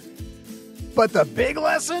anymore? But the big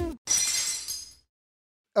lesson?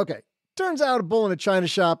 Okay, turns out a bull in a china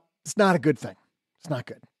shop is not a good thing. It's not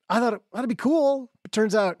good. I thought it ought to be cool, but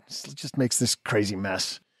turns out it just makes this crazy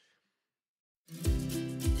mess.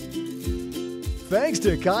 Thanks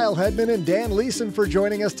to Kyle Hedman and Dan Leeson for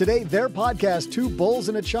joining us today. Their podcast, Two Bulls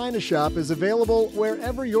in a China Shop, is available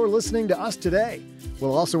wherever you're listening to us today.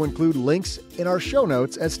 We'll also include links in our show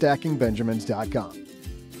notes at stackingbenjamins.com.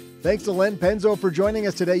 Thanks to Len Penzo for joining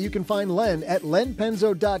us today. You can find Len at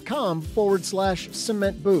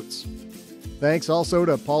lenpenzo.com/cement boots. Thanks also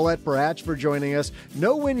to Paulette Perhach for joining us.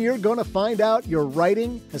 Know when you're going to find out your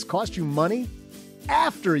writing has cost you money?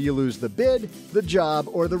 After you lose the bid, the job,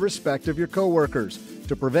 or the respect of your coworkers.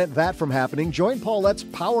 To prevent that from happening, join Paulette's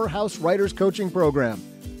Powerhouse Writers coaching program.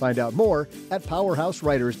 Find out more at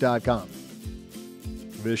powerhousewriters.com.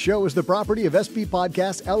 This show is the property of SB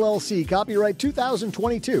Podcast, LLC, copyright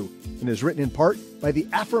 2022, and is written in part by the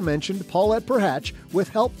aforementioned Paulette Perhach with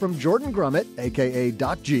help from Jordan Grummett, a.k.a.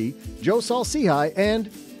 Doc G, Joe Saul-Sehy,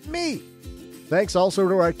 and me. Thanks also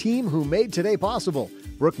to our team who made today possible.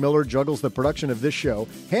 Brooke Miller juggles the production of this show,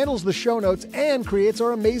 handles the show notes, and creates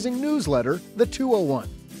our amazing newsletter, The 201.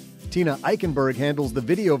 Tina Eichenberg handles the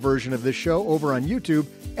video version of this show over on YouTube,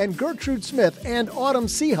 and Gertrude Smith and Autumn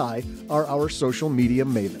Sehy are our social media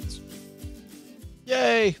mavens.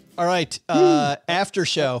 Yay. All right. After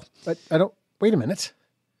show. But I don't... Wait a minute.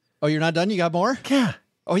 Oh, you're not done? You got more? Yeah.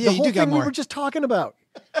 Oh, yeah, you do got more. We were just talking about.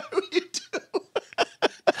 You do.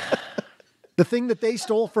 The thing that they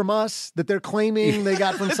stole from us, that they're claiming they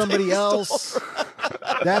got from somebody else.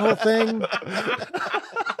 That whole thing.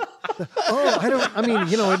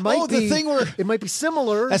 It might be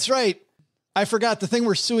similar. That's right. I forgot the thing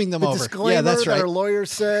we're suing them over. Disclaimer Yeah, that's right. that our lawyer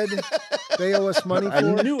said they owe us money for. I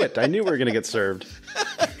knew it. I knew we were going to get served.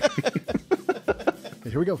 Okay,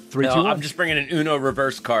 here we go. 3, 2, 1. I'm just bringing an Uno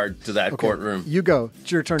reverse card to that courtroom. You go.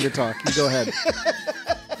 It's your turn to talk. You go ahead.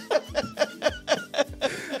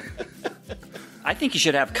 I think you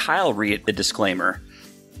should have Kyle read the disclaimer.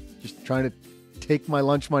 Just trying to take my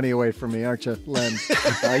lunch money away from me, aren't you, Len?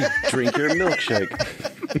 I drink your milkshake.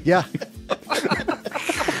 Yeah.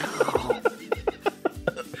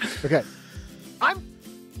 Okay. I'm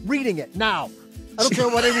reading it now. I don't care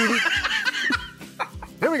what I read.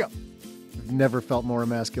 Here we go. I've never felt more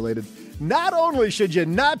emasculated. Not only should you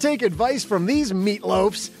not take advice from these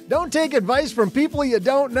meatloafs, don't take advice from people you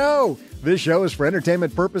don't know. This show is for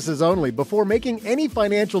entertainment purposes only. Before making any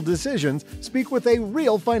financial decisions, speak with a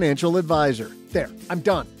real financial advisor. There, I'm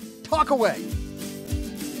done. Talk away.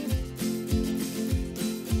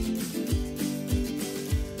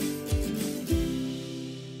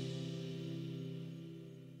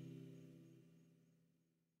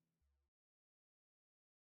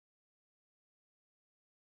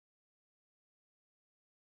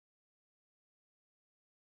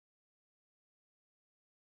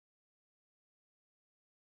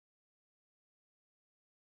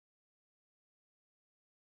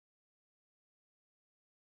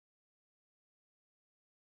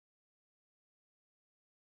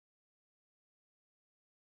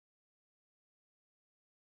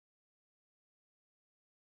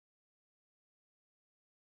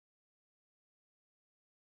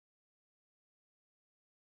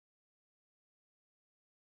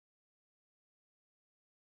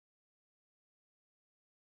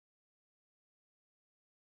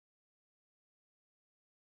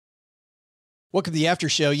 Welcome to the after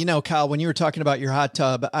show. You know, Kyle, when you were talking about your hot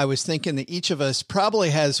tub, I was thinking that each of us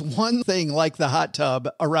probably has one thing like the hot tub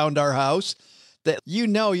around our house that, you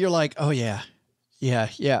know, you're like, oh yeah,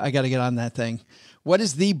 I got to get on that thing. What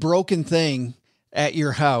is the broken thing at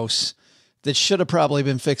your house that should have probably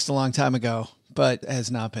been fixed a long time ago, but has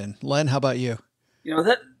not been? Len, how about you? You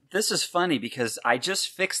know, this is funny because I just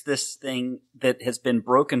fixed this thing that has been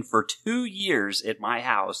broken for 2 years at my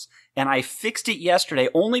house, and I fixed it yesterday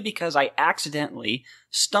only because I accidentally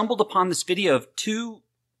stumbled upon this video of 2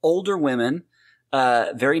 older women,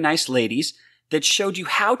 very nice ladies, that showed you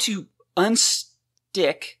how to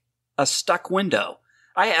unstick a stuck window.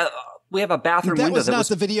 We have a bathroom window. That was not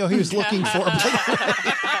the video he was looking for.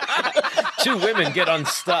 2 women get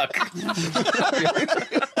unstuck.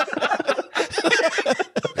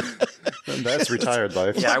 And that's retired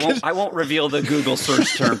life. Yeah, I won't reveal the Google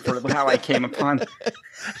search term for how I came upon.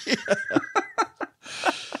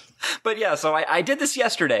 But yeah, so I did this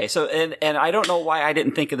yesterday. So and I don't know why I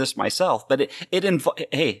didn't think of this myself, but it involved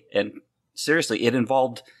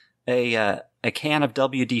a can of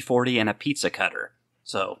WD-40 and a pizza cutter.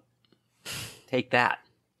 So take that.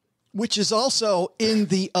 Which is also in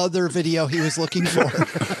the other video he was looking for.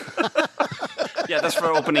 Yeah, that's for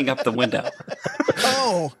opening up the window.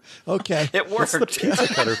 Oh, okay. It worked. What's the pizza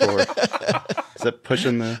cutter for? Is that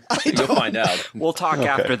pushing the... You'll find out. We'll talk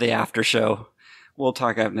after the after show. We'll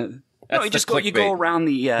talk after... No, you go around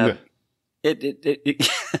the...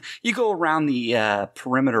 you go around the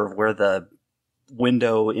perimeter of where the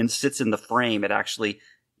window sits in the frame. It actually...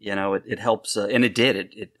 it helps, and it did.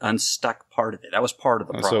 It unstuck part of it. That was part of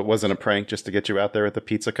the problem. So it wasn't a prank just to get you out there with the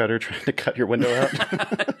pizza cutter trying to cut your window out?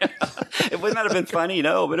 It wouldn't have been funny,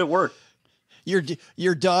 no, but it worked.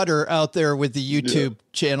 Your daughter out there with the YouTube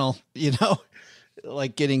channel,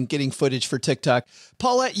 like getting footage for TikTok.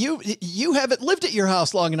 Paulette, you haven't lived at your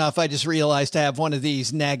house long enough, I just realized, to have one of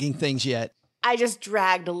these nagging things yet. I just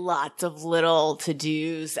dragged lots of little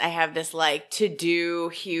to-dos. I have this to-do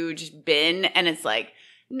huge bin, and it's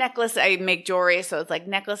necklace. I make jewelry, so it's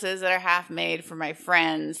necklaces that are half made for my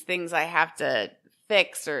friends, things I have to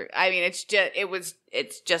fix,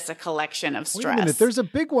 it's just a collection of stress. Wait a minute, there's a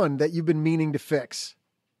big one that you've been meaning to fix.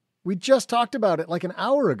 We just talked about it an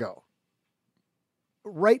hour ago.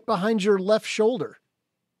 Right behind your left shoulder.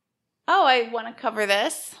 Oh, I want to cover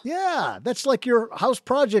this. Yeah, that's your house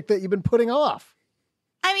project that you've been putting off.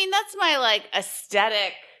 That's my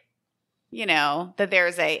aesthetic. That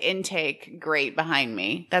there's a intake grate behind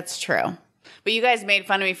me. That's true. But you guys made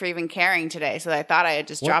fun of me for even caring today, so I thought I had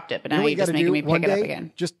just dropped it, but now you're just making me pick it up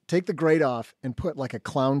again. Just take the grate off and put a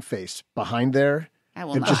clown face behind there. I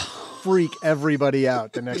will and not. Just freak everybody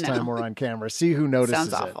out the next time we're on camera. See who notices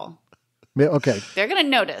it. Sounds awful. Okay. They're going to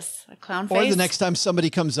notice a clown face. Or the next time somebody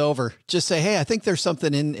comes over, just say, hey, I think there's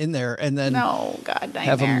something in there. And then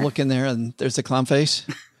have them look in there and there's a clown face.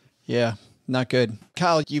 Yeah. Not good.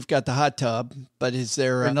 Kyle, you've got the hot tub, but is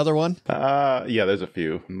there another one? Yeah, there's a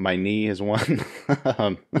few. My knee is one.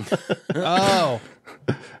 Oh.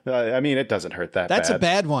 It doesn't hurt that bad. That's a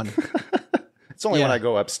bad one. It's only when I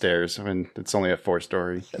go upstairs. It's only a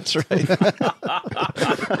 4-story. That's right.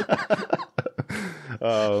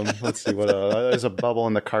 Let's see what there's a bubble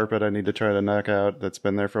in the carpet I need to try to knock out that's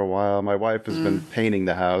been there for a while. My wife has been painting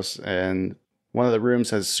the house, and one of the rooms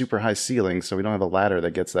has super high ceilings, so we don't have a ladder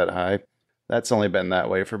that gets that high. That's only been that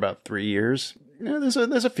way for about 3 years. Yeah, there's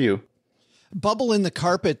a few. Bubble in the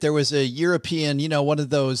carpet. There was a European, one of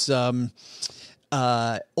those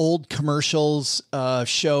old commercials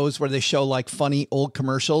shows where they show funny old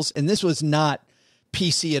commercials. And this was not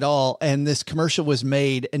PC at all. And this commercial was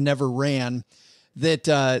made and never ran. That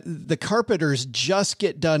the carpenters just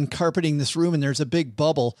get done carpeting this room and there's a big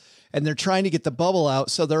bubble. And they're trying to get the bubble out.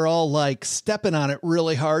 So they're all stepping on it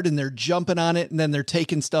really hard and they're jumping on it. And then they're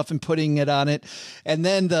taking stuff and putting it on it. And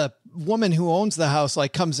then the woman who owns the house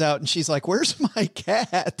hills out and she's like, where's my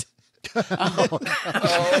cat? Oh.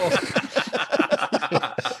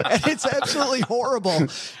 And it's absolutely horrible. I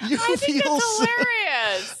think it's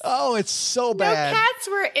hilarious. Oh, it's so bad. No cats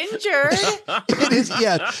were injured. It is,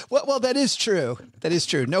 yeah. Well, that is true. That is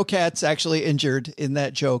true. No cats actually injured in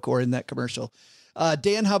that joke or in that commercial.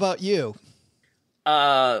 Dan, how about you?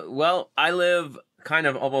 Well, I live kind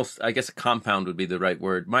of almost, I guess a compound would be the right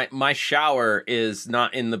word. My shower is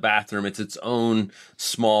not in the bathroom. It's its own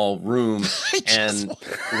small room. And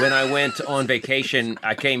when I went on vacation,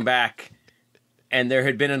 I came back and there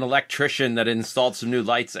had been an electrician that installed some new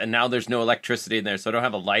lights, and now there's no electricity in there, so I don't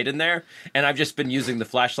have a light in there. And I've just been using the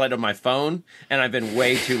flashlight on my phone, and I've been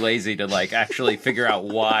way too lazy to actually figure out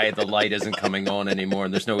why the light isn't coming on anymore,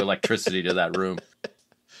 and there's no electricity to that room.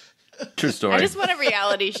 True story. I just want a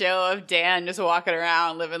reality show of Dan just walking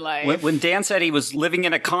around living life. When Dan said he was living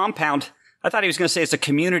in a compound, I thought he was going to say it's a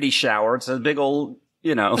community shower. It's a big old,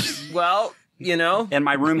 Well, and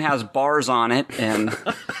my room has bars on it, and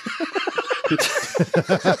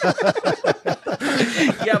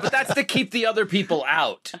Yeah, but that's to keep the other people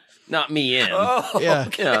out, not me in. Oh, Yeah.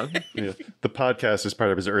 Yeah. Yeah. The podcast is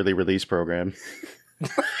part of his early release program.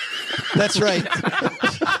 That's right.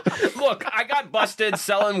 Look, I got busted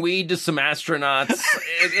selling weed to some astronauts.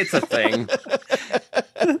 It's a thing.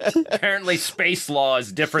 Apparently, space law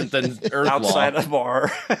is different than Earth outside law. a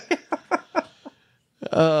bar.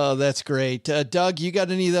 Oh, that's great. Doug, you got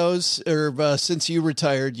any of those? Or since you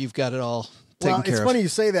retired, you've got it all taken Well, care it's of? funny you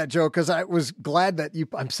say that, Joe, because I was glad that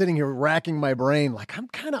I'm sitting here racking my brain. Like, I'm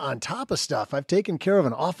kind of on top of stuff. I've taken care of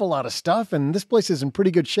an awful lot of stuff, and this place is in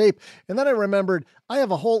pretty good shape. And then I remembered I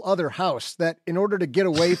have a whole other house that, in order to get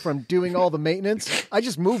away from doing all the maintenance, I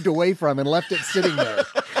just moved away from and left it sitting there.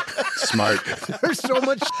 Smart. There's so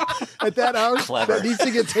much at that house Clever. that needs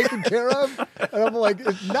to get taken care of. And I'm like,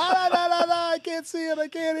 no, I can't see it. I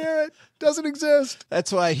can't hear it. Doesn't exist.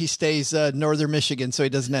 That's why he stays northern Michigan, so he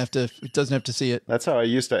doesn't have to see it. That's how I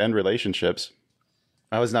used to end relationships.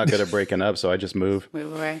 I was not good at breaking up, so I just move.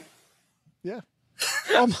 Move away. Yeah.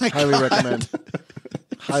 Oh my Highly god! recommend.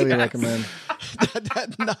 Highly recommend.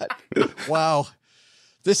 Wow,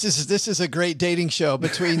 this is a great dating show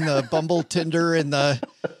between the Bumble, Tinder, and the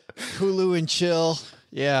Hulu and Chill.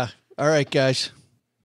 Yeah. All right, guys.